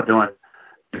more during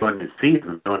the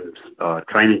season, during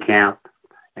training camp,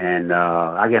 and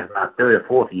I guess in my third or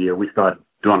fourth year, we started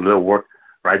doing a little work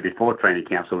right before training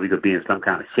camp so we could be in some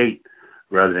kind of shape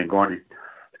rather than going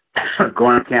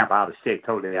to camp out of shape,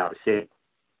 totally out of shape.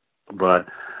 But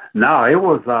no, it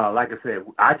was, like I said,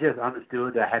 I just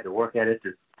understood that I had to work at it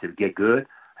to get good.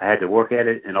 I had to work at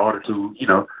it in order to,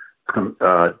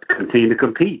 continue to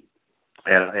compete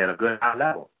at a good high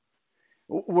level.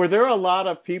 Were there a lot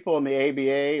of people in the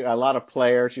ABA, a lot of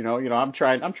players? I'm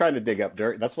trying to dig up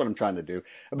dirt. That's what I'm trying to do.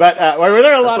 But were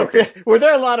there a lot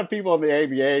of people in the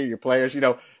ABA, your players,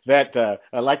 that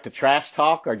like to trash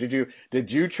talk, or did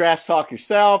you trash talk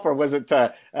yourself, or was it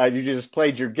you just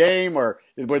played your game, or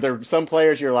were there some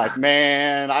players you're like,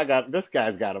 man, this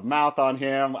guy's got a mouth on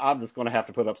him. I'm just going to have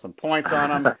to put up some points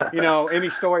on him. Any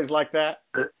stories like that?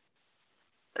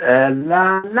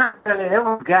 Not really. There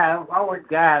was always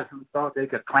guys who thought they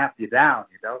could clamp you down,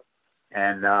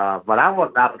 And but I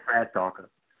was not a trash talker,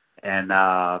 and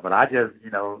but I just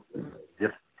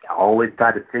just always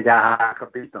tried to figure out how I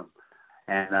could beat them.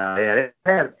 And they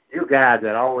had a few guys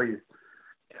that always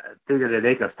figured that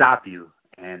they could stop you,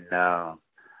 and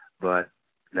but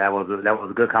that was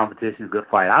a good competition, good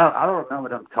fight. I don't remember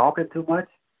them talking too much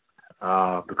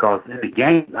because in the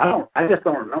game I just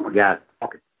don't remember guys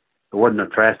talking. It wasn't a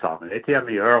trash talker. They tell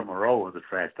me Earl Monroe was a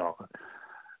trash talker.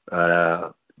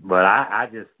 But I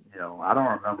just, I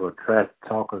don't remember trash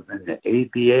talkers in the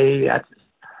ABA.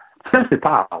 Simply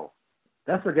Powell.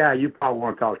 That's the guy you probably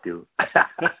want to talk to.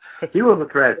 He was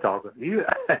a trash talker.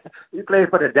 He played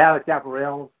for the Dallas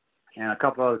Chaparrals and a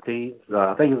couple other teams.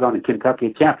 I think he was on the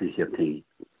Kentucky championship team.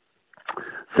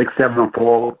 6'7",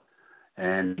 4,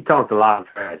 and he talks a lot of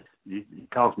trash. He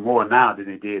talks more now than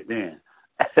he did then.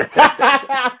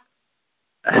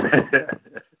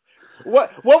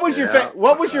 What was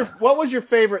your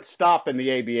favorite stop in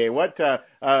the ABA? What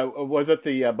was it?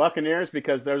 The Buccaneers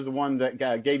because there's the one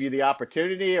that gave you the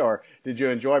opportunity, or did you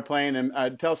enjoy playing?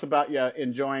 And tell us about you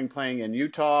enjoying playing in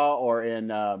Utah or in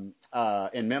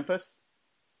Memphis.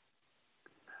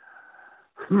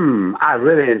 I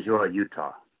really enjoy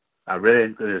Utah. A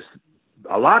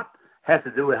lot has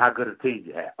to do with how good a team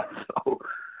you have. So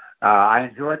I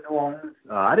enjoyed New Orleans.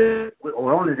 We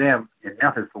were only there in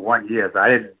Memphis for 1 year, so I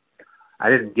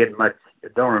didn't get much.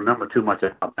 Don't remember too much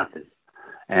about Memphis.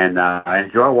 And I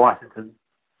enjoyed Washington.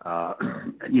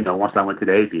 Once I went to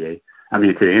the to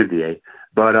the NBA.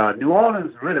 But New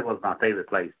Orleans really was my favorite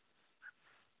place.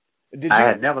 I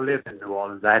had never lived in New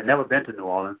Orleans. I had never been to New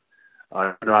Orleans.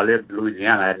 I lived in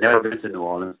Louisiana. I had never been to New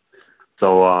Orleans.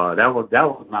 So that was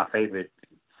my favorite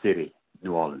city,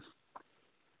 New Orleans.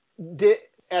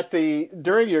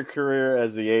 During your career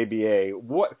as the ABA,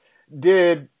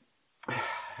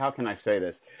 how can I say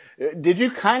this? Did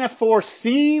you kind of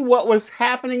foresee what was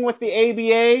happening with the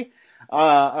ABA?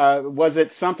 Was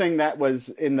it something that was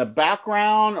in the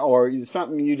background, or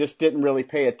something you just didn't really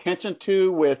pay attention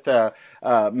to with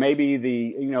maybe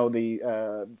the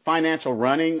financial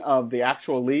running of the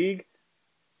actual league?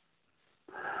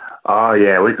 Oh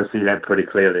yeah, we could see that pretty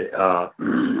clearly.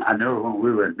 I know when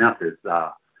we were in Memphis,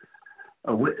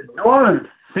 New Orleans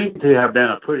seemed to have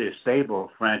been a pretty stable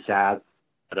franchise.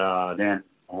 But then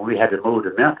when we had to move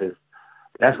to Memphis,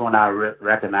 that's when I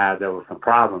recognized there was some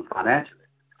problems financially.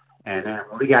 And then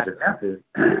when we got to Memphis,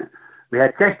 we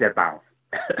had checks that bounced.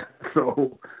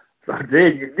 so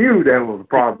then you knew there was a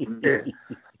problem there.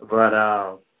 But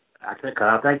I think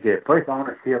the first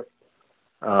ownership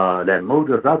that moved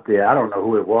us up there, I don't know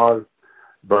who it was,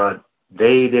 but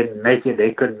they didn't make it.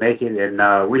 They couldn't make it.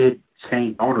 And we had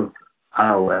changed owners,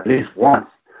 at least once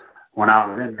when I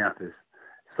was in Memphis.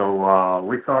 So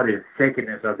we saw the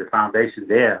shakiness of the foundation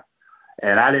there.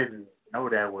 And I didn't know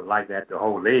that was like that the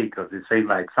whole league, because it seemed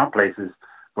like some places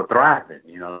were thriving,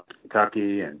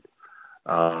 Kentucky and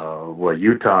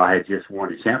Utah had just won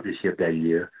the championship that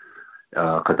year.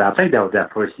 Because I think that was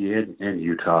that first year in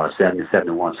Utah,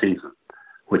 70-71 season,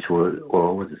 which was,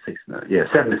 or was it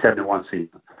 70-71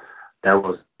 season. That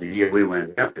was the year we were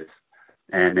in Memphis.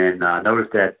 And then I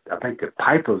noticed that I think the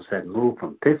Pipers had moved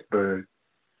from Pittsburgh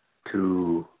they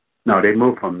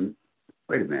moved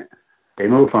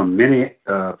from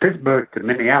Pittsburgh to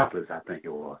Minneapolis, I think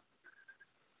it was.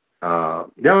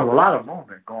 There was a lot of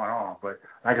movement going on, but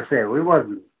like I said, I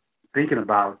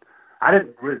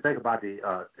didn't really think about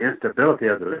the instability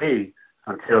of the league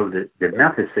until the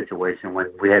Memphis situation,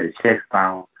 when we had the checks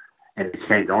found and they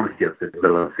changed ownership in the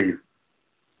middle of the season.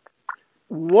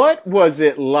 What was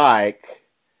it like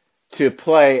to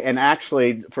play? And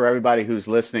actually, for everybody who's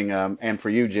listening, and for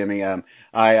you, Jimmy,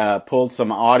 I pulled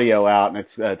some audio out, and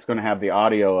it's going to have the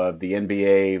audio of the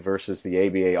NBA versus the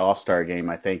ABA All-Star game,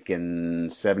 I think in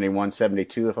 71,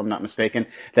 72, if I'm not mistaken,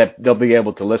 that they'll be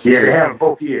able to listen to. Yeah, they have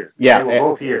both years. Yeah. They were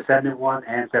both years, 71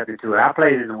 and 72. I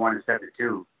played in the one in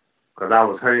 72 because I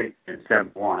was hurt in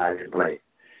 71. I didn't play.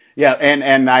 Yeah,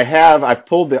 and I've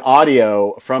pulled the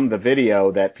audio from the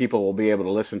video that people will be able to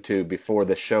listen to before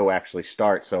the show actually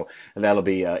starts. So that'll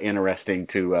be interesting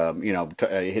to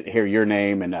hear your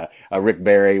name and Rick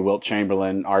Barry, Wilt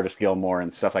Chamberlain, Artis Gilmore,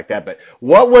 and stuff like that. But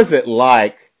what was it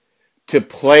like to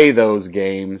play those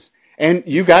games? And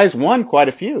you guys won quite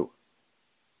a few.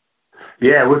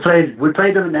 Yeah, we played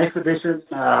them in the exhibition.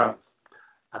 I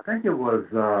think it was.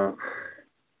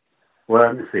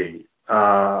 Let me see.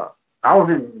 I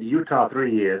was in Utah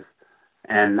 3 years,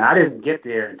 and I didn't get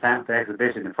there in time for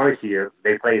exhibition. The first year,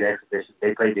 they played exhibition.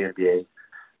 They played the NBA.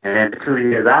 And then the 2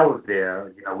 years I was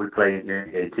there, we played the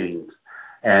NBA teams.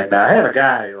 And I had a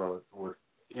guy who was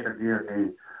interviewing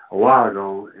me a while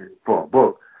ago for a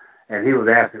book, and he was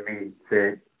asking me,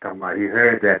 he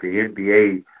heard that the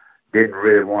NBA didn't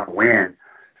really want to win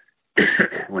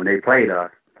when they played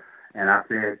us. And I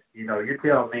said, you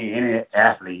tell me any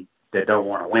athlete that don't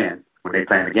want to win when they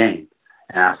play the game.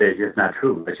 And I said, it's just not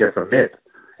true. It's just a myth.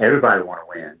 Everybody want to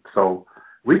win. So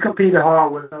we competed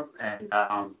hard with them. And,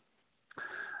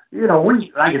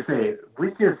 like I said,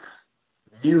 we just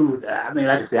knew, I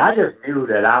just knew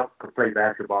that I could play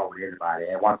basketball with anybody.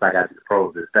 And once I got to the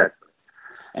pros, especially.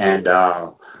 And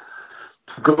to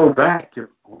go back to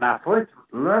when I first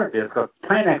learned this, because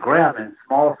playing at Grambling,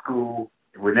 small school,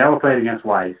 we never played against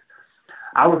whites,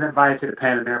 I was invited to the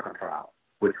Pan American trial,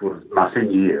 which was my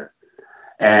senior year.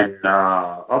 And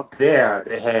up there,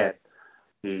 they had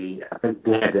the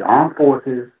Armed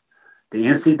Forces, the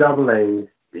NCAA,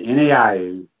 the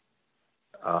NAIA,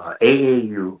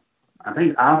 AAU. I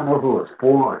don't know if it was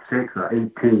 4 or 6 or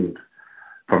 8 teams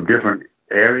from different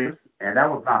areas, and that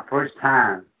was my first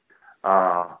time,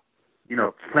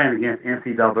 playing against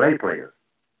NCAA players.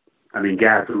 I mean,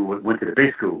 guys who went to the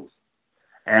big schools.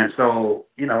 And so,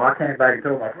 I came back and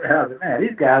told my friend, I said, man,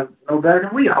 these guys know better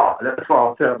than we are. That's what I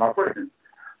was telling my friend.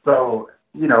 So,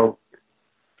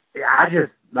 I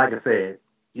just, like I said,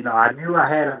 I knew I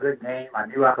had a good game. I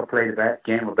knew I could play the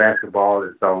game of basketball.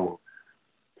 And so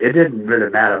it didn't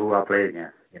really matter who I played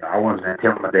against. I wasn't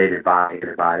intimidated by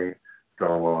anybody.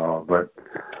 So, but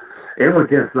it was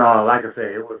just, like I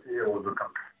said, it was a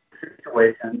complete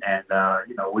situation. And,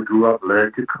 we grew up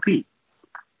learning to compete.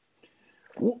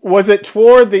 Was it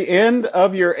toward the end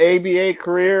of your ABA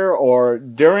career or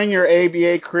during your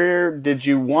ABA career, did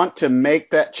you want to make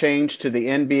that change to the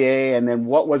NBA? And then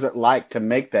what was it like to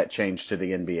make that change to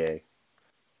the NBA?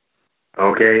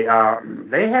 Okay.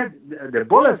 The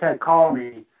Bullets had called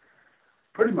me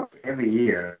pretty much every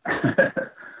year.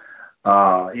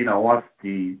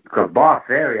 Because Bob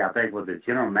Ferry, I think, was the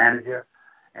general manager.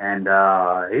 And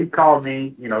he called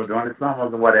me, during the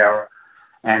summers or whatever.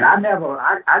 And I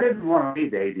didn't want to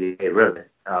leave the ABA, really,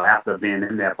 after being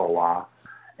in there for a while.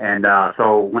 And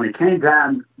so when it came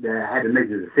time that I had to make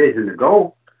the decision to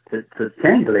go to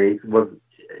change leagues,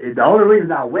 the only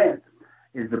reason I went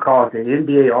is because the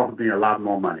NBA offered me a lot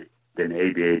more money than the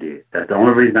ABA did. That's the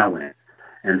only reason I went.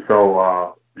 And so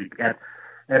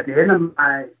at the end of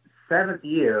my 7th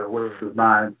year, which was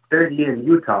my 3rd year in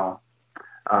Utah,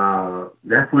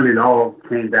 that's when it all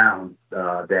came down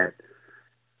that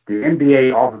the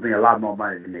NBA offered me a lot more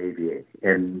money than the ABA.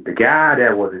 And the guy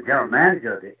that was the general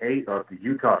manager of the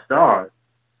Utah Stars,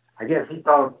 I guess he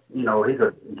thought, he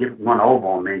could get one over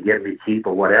on me and get me cheap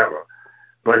or whatever.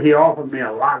 But he offered me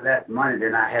a lot less money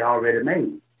than I had already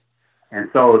made. And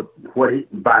so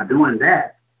by doing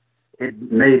that, it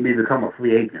made me become a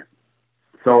free agent.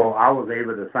 So I was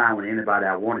able to sign with anybody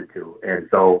I wanted to. And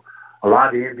so a lot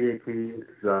of the NBA teams,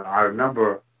 I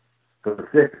remember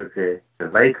specifically the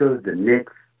Lakers, the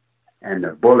Knicks, and the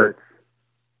Bullets,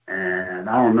 and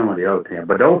I don't remember the other team,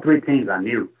 but those 3 teams I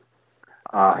knew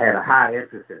had a high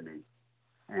interest in me.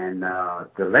 And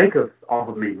the Lakers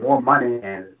offered me more money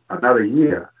in another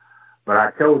year, but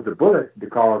I chose the Bullets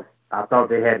because I thought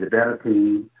they had the better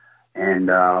team,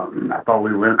 and I thought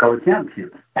we were going to cover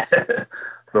championships.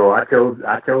 So I chose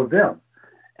them.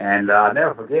 And I'll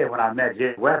never forget when I met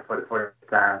Jay West for the first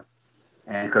time,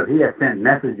 and because he had sent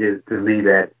messages to me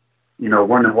that,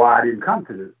 wondering why I didn't come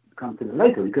to the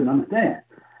Lakers. He couldn't understand.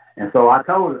 And so I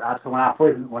told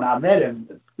him, when I met him,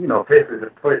 physically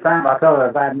the first time, I told him,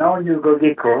 if I had known you were going to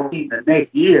get Kareem the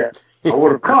next year, I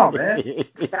would have come, man.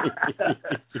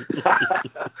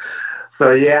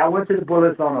 So, I went to the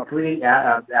Bullets on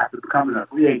after becoming a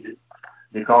free agent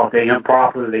because they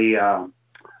improperly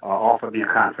offered me a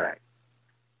contract.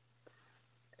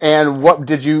 And what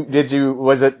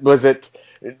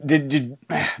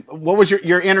what was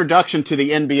your introduction to the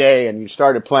NBA and you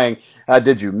started playing?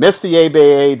 Did you miss the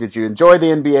ABA? Did you enjoy the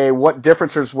NBA? What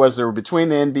differences was there between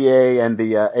the NBA and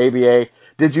the ABA?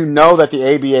 Did you know that the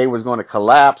ABA was going to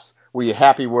collapse? Were you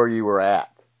happy where you were at?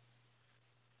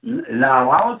 No,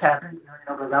 I was happy,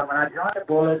 because when I joined the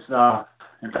Bullets,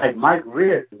 in fact, Mike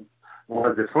Reardon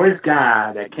was the first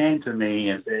guy that came to me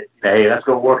and said, hey, let's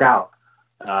go work out.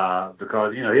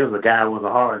 Because, he was a guy with a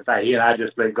heart. In fact, he and I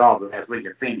just played golf last week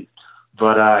in Phoenix.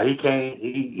 But he came,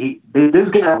 this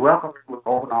guy welcomed me with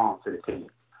open arms to the team.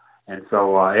 And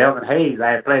so Elvin Hayes,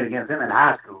 I had played against him in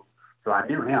high school, so I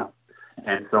knew him.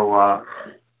 And so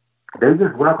they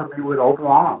just welcomed me with open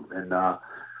arms. And,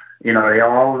 they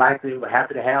all were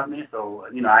happy to have me. So,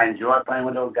 I enjoyed playing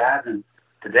with those guys. And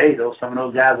today, some of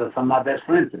those guys are some of my best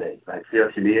friends today, like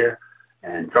Phil Chenier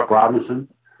and Chuck Robinson.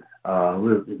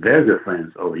 We're very good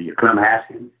friends over here. Clem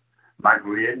Haskins, Mike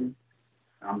Reardon.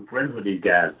 I'm friends with these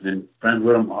guys. Been friends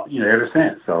with them, ever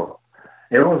since. So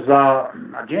it was,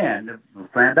 again,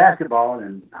 playing basketball,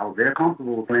 and I was very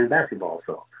comfortable with playing basketball.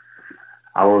 So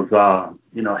I was,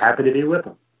 happy to be with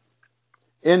them.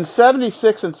 In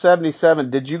 76 and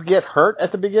 77, did you get hurt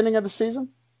at the beginning of the season?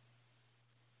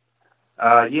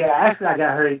 Actually, I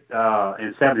got hurt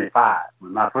in 75.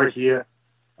 My first year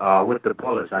with the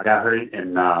Bullets, I got hurt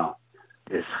in the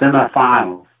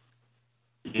semifinals.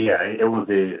 Yeah, it was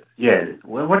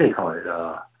what do they call it?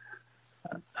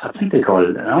 I think they call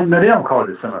it, they don't call it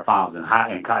the semifinals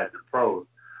in college and pros.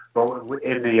 But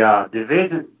in the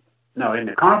in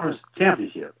the conference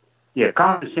championship, I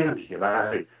got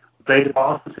hurt. Played the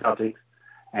Boston Celtics,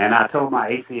 and I tore my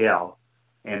ACL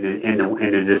in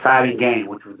the deciding game,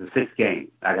 which was the 6th game.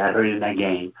 I got hurt in that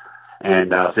game, and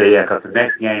because the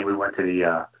next game we went to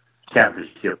the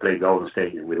championship, played Golden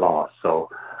State, and we lost.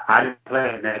 So I didn't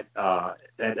play in that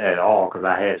at all because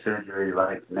I had surgery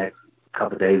like the next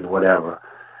couple of days or whatever.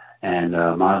 And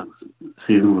my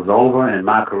season was over, and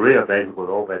my career basically was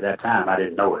over at that time. I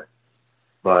didn't know it.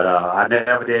 But I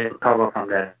never did recover from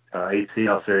that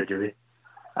ACL surgery.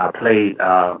 I played,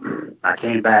 I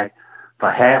came back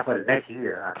for half of the next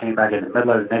year. I came back in the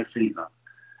middle of the next season.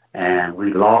 And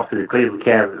we lost to the Cleveland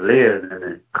Cavaliers in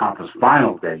the conference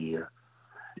finals that year.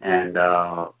 And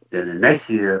then the next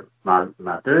year, my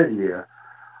third year,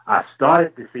 I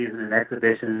started the season in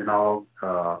exhibition and all.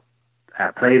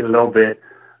 I played a little bit,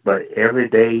 but every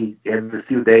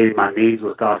few days, my knees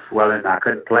would start swelling and I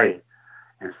couldn't play.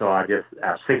 And so after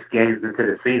 6 games into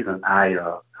the season, I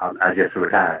just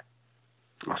retired.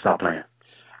 I stopped playing.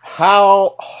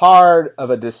 How hard of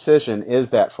a decision is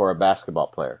that for a basketball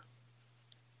player?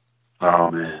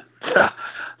 Oh man,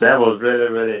 that was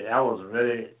really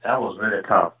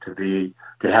tough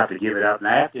to have to give it up.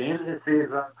 Now after the end of the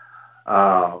season,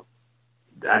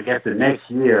 I guess the next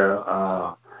year,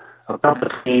 a couple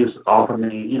of teams offered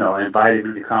me, invited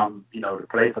me to come, to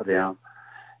play for them,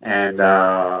 and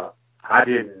I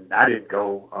didn't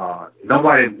go.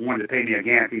 Nobody wanted to pay me a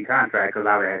guaranteed contract because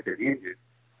I had been injured,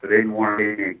 so they didn't want to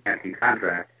pay me a guaranteed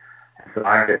contract. And so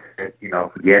I just said,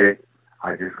 forget it.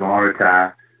 I just go and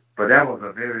retire. But that was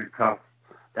a very tough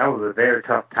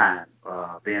time,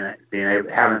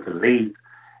 having to leave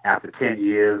after 10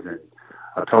 years and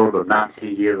a total of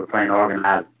 19 years of playing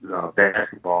organized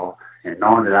basketball, and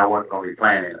knowing that I wasn't going to be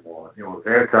playing anymore. It was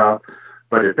very tough.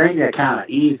 But the thing that kind of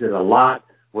eased it a lot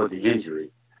was the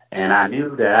injury. And I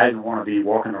knew that I didn't want to be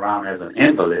walking around as an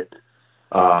invalid,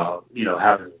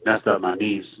 having messed up my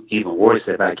knees even worse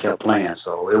if I kept playing.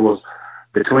 So it was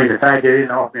between the fact that they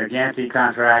didn't offer me a guaranteed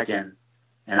contract and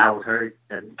I was hurt,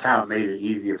 that kind of made it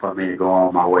easier for me to go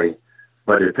on my way.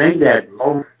 But the thing that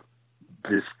most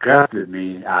disgusted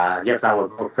me, I guess I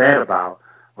was most sad about,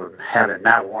 was having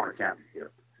not won a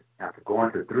championship. After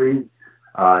going to 3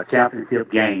 championship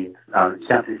games,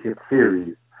 championship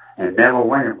series, and never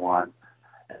winning one,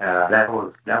 that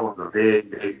was a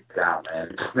big down, man.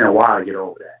 It took me a while to get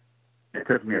over that. It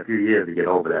took me a few years to get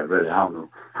over that, really. I don't know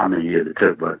how many years it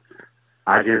took, but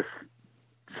I just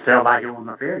felt like it was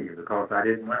a failure because I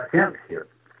didn't win a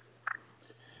championship.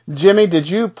 Jimmy, did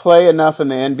you play enough in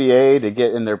the NBA to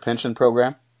get in their pension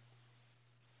program?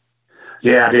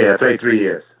 Yeah, I did. I played 3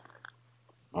 years.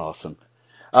 Awesome.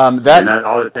 All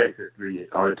it takes is 3 years.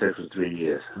 All it takes was 3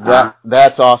 years.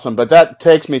 That's awesome. But that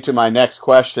takes me to my next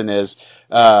question is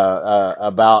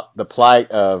about the plight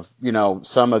of,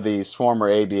 some of these former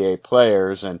ABA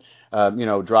players, and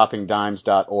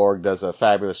droppingdimes.org does a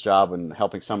fabulous job in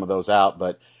helping some of those out.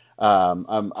 But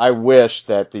I wish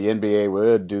that the NBA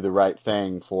would do the right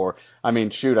thing for, I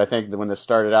think that when this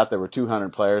started out, there were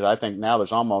 200 players. I think now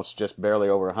there's almost just barely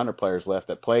over 100 players left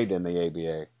that played in the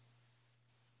ABA.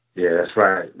 Yeah, that's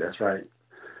right.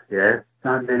 Yeah, it's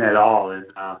not been at all. And,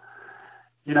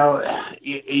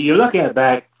 you look at it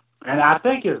back, and I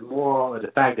think it's more of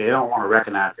the fact that they don't want to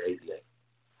recognize the ABA.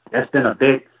 That's been a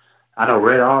big, I know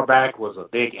Red Auerbach was a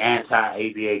big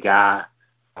anti-ABA guy.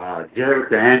 Jerry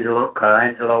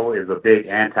Colangelo is a big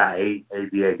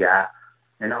anti-ABA guy.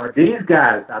 These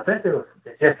guys, I think it's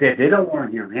just that they don't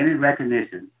want to give any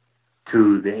recognition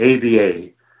to the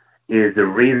ABA is the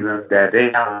reason that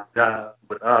they haven't done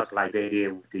with us like they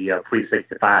did with the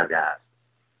pre-65 guys.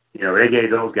 They gave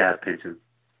those guys pensions.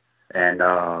 And,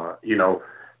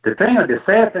 the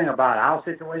sad thing about our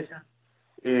situation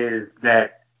is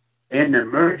that in the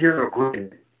merger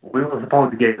agreement, we were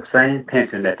supposed to get the same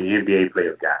pension that the NBA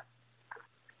players got.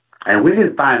 And we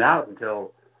didn't find out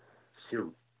until,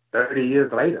 30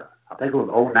 years later. I think it was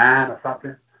 2009 or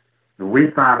something. And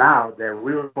we found out that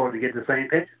we were supposed to get the same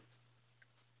pension.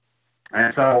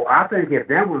 And so I think if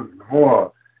that was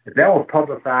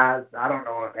publicized, I don't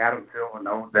know if Adam Silver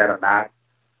knows that or not.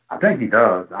 I think he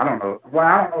does. I don't know. Well,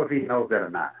 I don't know if he knows that or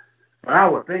not. But I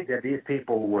would think that these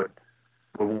people would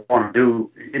want to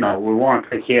do, would want to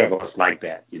take care of us like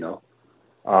that,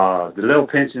 The little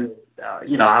pension,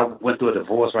 I went through a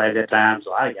divorce right at that time,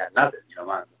 so I got nothing.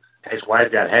 My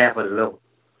ex-wife got half of the little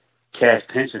cash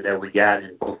pension that we got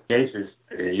in both cases.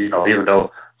 Even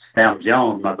though Sam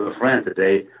Jones, my good friend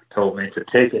today, told me to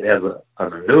take it as an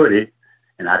annuity,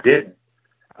 and I didn't.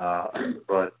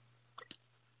 But,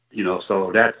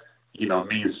 so that,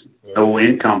 means no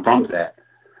income from that.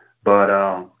 But,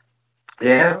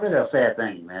 yeah, it's really a sad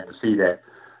thing, man, to see that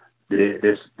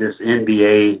this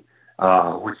NBA,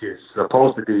 which is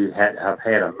supposed to have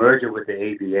had a merger with the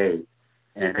ABA,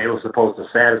 and they were supposed to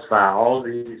satisfy all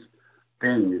these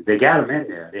things. They got them in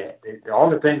there. All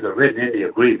the things are written in the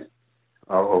agreement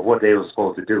of what they were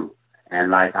supposed to do.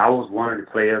 And, I was one of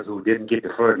the players who didn't get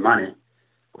deferred money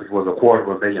which was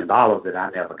 $250,000 that I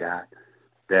never got,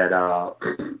 that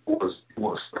was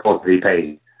supposed to be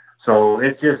paid. So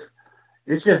it's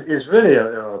really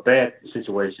a bad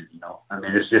situation, you know. I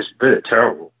mean, it's just really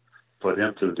terrible for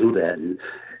them to do that,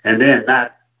 and then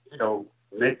not, you know,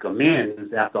 make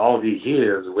amends after all these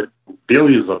years with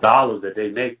billions of dollars that they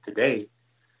make today,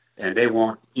 and they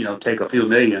won't, you know, take a few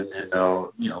million and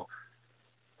you know,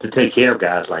 to take care of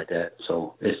guys like that.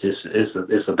 So it's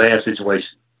a bad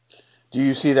situation. Do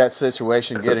you see that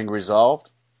situation getting resolved?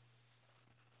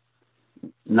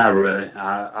 Not really.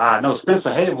 I know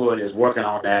Spencer Haywood is working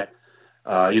on that.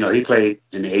 You know, he played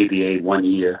in the ABA 1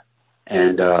 year,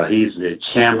 and he's the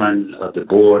chairman of the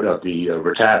board of the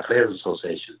Retired Players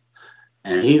Association,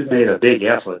 and he's made a big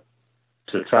effort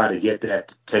to try to get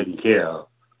that taken care of.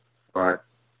 But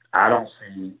I don't know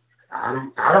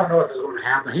if it's going to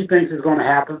happen. He thinks it's going to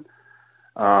happen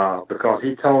because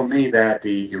he told me that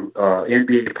the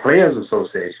NBA Players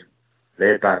Association,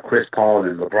 led by Chris Paul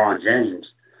and LeBron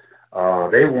James,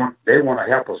 they want to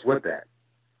help us with that,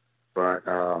 but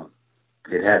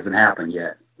it hasn't happened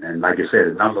yet. And like I said,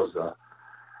 the numbers are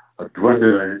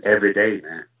dwindling every day,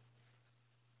 man.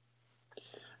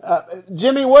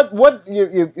 Jimmy, what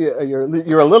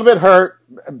you're a little bit hurt.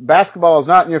 Basketball is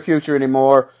not in your future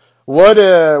anymore. What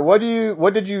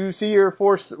did you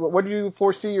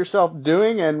foresee yourself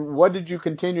doing, and what did you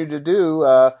continue to do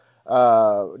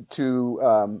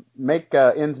to make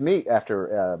ends meet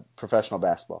after professional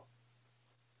basketball?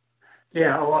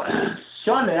 Yeah, well,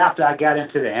 shortly after I got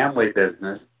into the Amway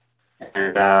business,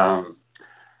 and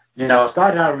you know, I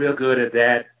started out real good at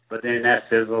that, but then that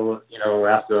fizzled, you know,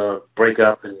 after a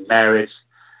breakup and marriage,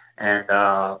 and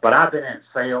but I've been in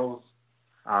sales.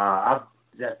 I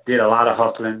did a lot of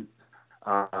hustling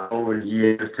over the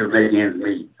years to make ends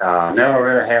meet. Never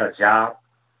really had a job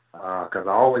because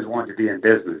I always wanted to be in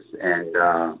business, and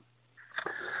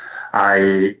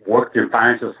I worked in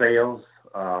financial sales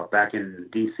back in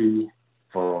D.C.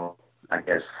 for, I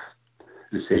guess,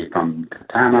 let's see, from the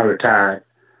time I retired,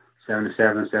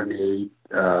 77, 78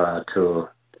 to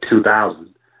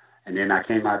 2000. And then I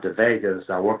came out to Vegas.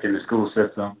 I worked in the school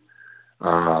system,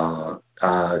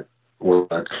 was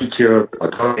a teacher, a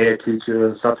adult ed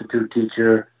teacher, substitute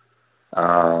teacher,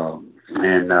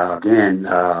 and again,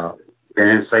 been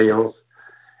in sales.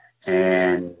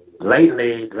 And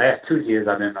lately, the last 2 years,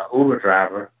 I've been an Uber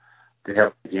driver to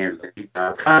help again.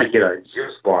 I'm trying to get a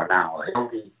juice bar now, a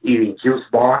healthy eating juice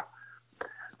bar.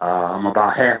 I'm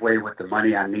about halfway with the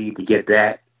money I need to get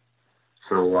that.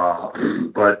 So,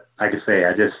 but like I say,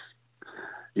 I just,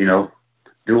 you know,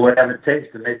 do whatever it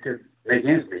takes to make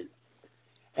ends meet.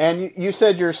 And you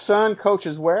said your son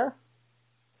coaches where?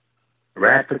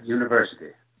 Radford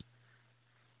University.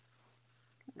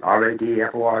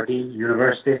 R-A-D-F-O-R-D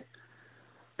University.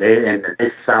 They're in the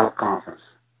Big South Conference.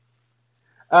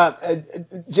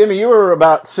 Jimmy, you were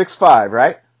about 6'5",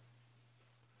 right?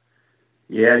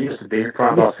 Yeah, I used to be.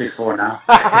 Probably about 6'4" now.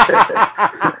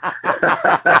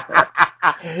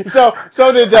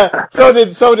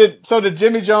 So did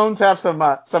Jimmy Jones have some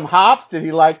hops? Did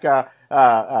he like a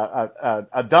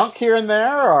dunk here and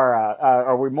there, or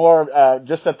are we more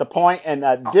just at the point and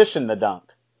dishing the dunk?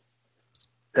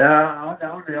 On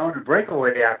the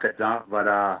breakaway I could dunk, but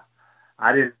I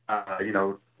didn't, you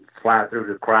know, fly through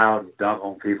the crowd and dunk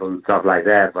on people and stuff like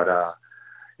that. But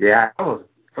yeah, I was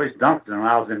first dunked when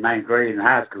I was in 9th grade in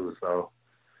high school, so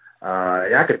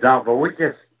yeah, I could dunk, but we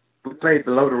played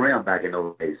below the rim back in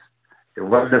those days. It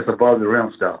wasn't just above the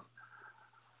rim stuff.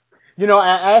 You know,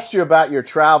 I asked you about your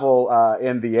travel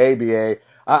in the ABA.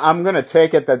 I'm going to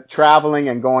take it that traveling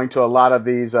and going to a lot of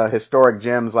these historic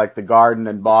gyms like the Garden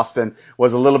in Boston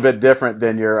was a little bit different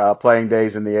than your playing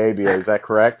days in the ABA. Is that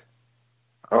correct?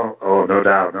 Oh, no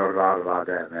doubt about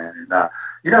that, man. And,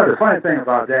 you know, the funny thing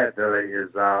about that, Billy,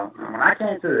 is when I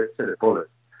came to the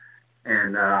Bullets,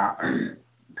 and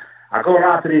I go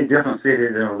around to these different cities,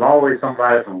 and there was always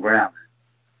somebody from Grambling.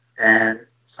 And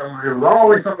so there was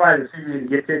always somebody to see me to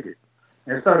get tickets.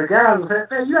 And so the guys would say,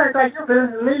 "Man, you act like you've been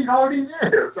in the league all these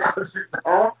years." I was just,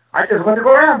 "No, I just went to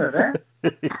Grambling, man."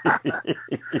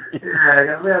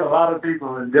 Yeah, we had a lot of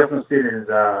people in different cities,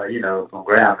 you know, from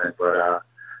Grambling, but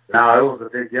no, it was a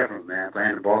big difference, man.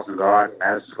 Playing the Boston Garden,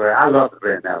 Madison Square. I love to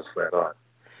play in Madison Square Garden.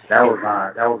 That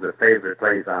was the favorite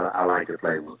place I like to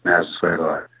play, was Madison Square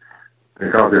Garden,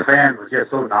 because the fans were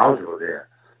just so knowledgeable there.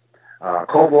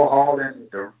 Cobo Hall in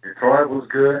Detroit was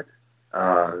good.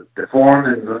 The Forum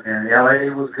in L.A.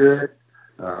 was good.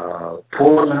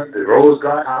 Portland, the Rose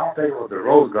Garden. I don't think it was the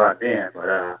Rose Garden then,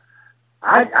 but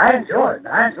I enjoyed it.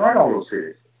 I enjoyed all those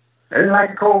cities. I didn't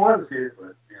like the cold weather cities,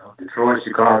 but you know, Detroit,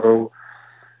 Chicago,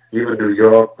 even New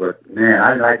York. But man, I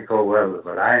didn't like the cold weather,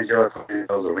 but I enjoyed playing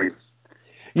those arenas.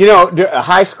 You know,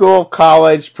 high school,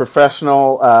 college,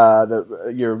 professional,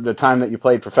 the time that you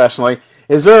played professionally,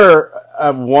 is there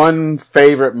one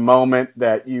favorite moment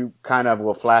that you kind of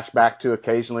will flash back to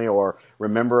occasionally or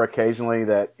remember occasionally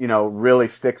that, you know, really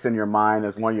sticks in your mind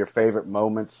as one of your favorite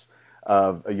moments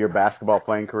of your basketball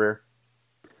playing career?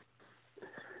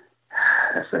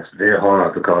 That's very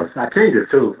hard because I tell you the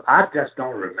truth, I just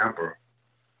don't remember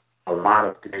a lot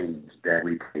of games that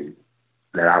we played,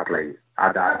 that I played.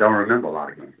 I don't remember a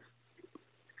lot of games.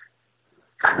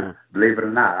 Believe it or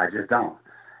not, I just don't.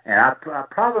 And I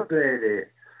probably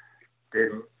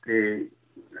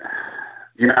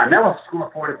you know, I never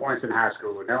scored 40 points in high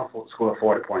school. I never scored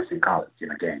 40 points in college in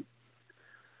a game.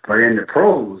 But in the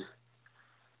pros,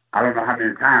 I don't know how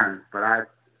many times, but I,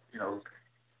 you know,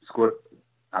 scored.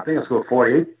 I think I scored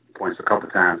 48 points a couple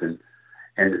of times in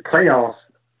the playoffs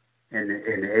in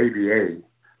the ABA.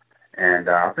 And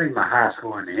I think my high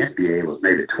score in the NBA was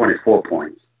maybe 24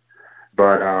 points.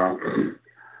 But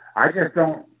I just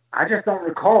don't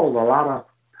recall a lot of.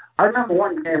 I remember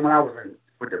one game when I was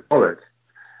with the Bullets,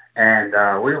 and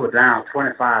we were down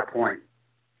 25 points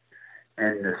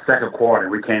in the second quarter.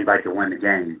 We came back to win the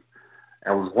game.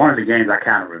 It was one of the games I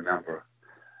kind of remember.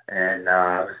 And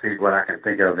let's see what I can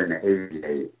think of in the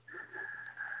ABA.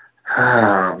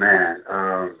 Oh man,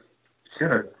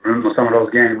 should have remembered some of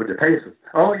those games with the Pacers.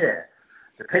 Oh yeah,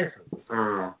 the Pacers.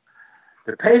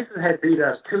 The Pacers had beat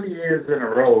us 2 years in a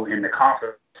row in the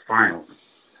conference finals.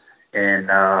 And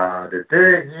the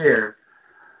third year,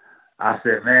 I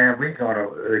said, man, it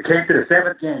came to the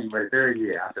seventh game, but the third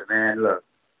year, I said, man, look,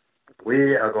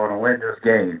 we are going to win this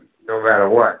game no matter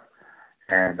what.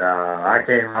 And I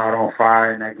came out on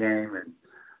fire in that game, and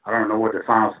I don't know what the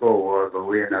final score was, but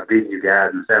we ended up beating you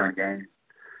guys in 7 games.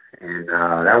 And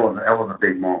that was a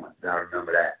big moment. I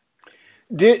remember that.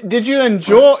 Did you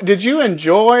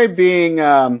enjoy being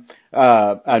known?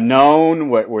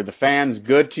 Were the fans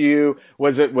good to you?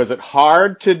 Was it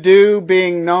hard to do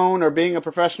being known or being a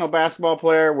professional basketball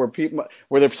player?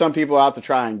 Were there some people out to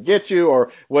try and get you,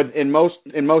 or in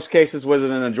most cases was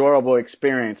it an enjoyable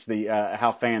experience?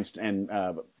 How fans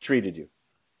treated you?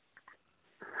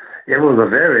 It was a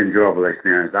very enjoyable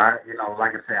experience. Like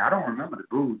I said, I don't remember the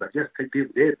boos. I just think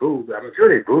people did boo. I'm sure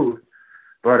they booed,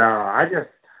 but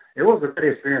it was a good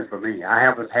experience for me.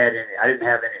 I didn't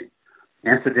have any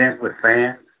incidents with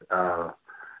fans. On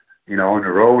the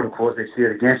road, of course, they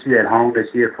cheered against you. At home, they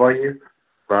cheered for you.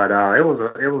 But it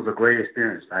was a great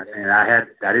experience, I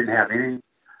didn't have any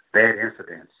bad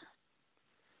incidents.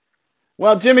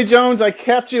 Well, Jimmy Jones, I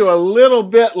kept you a little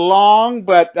bit long,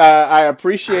 but I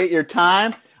appreciate your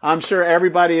time. I'm sure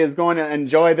everybody is going to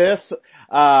enjoy this,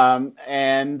 and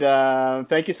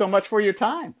thank you so much for your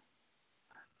time.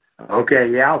 Okay,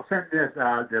 yeah, I'll send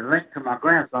the link to my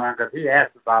grandson because he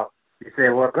asked about. He said,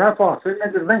 "Well, Grandpa, send me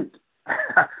the link."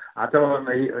 I told him,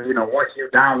 once you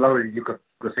download it, you could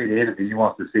see the interview. He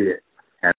wants to see it.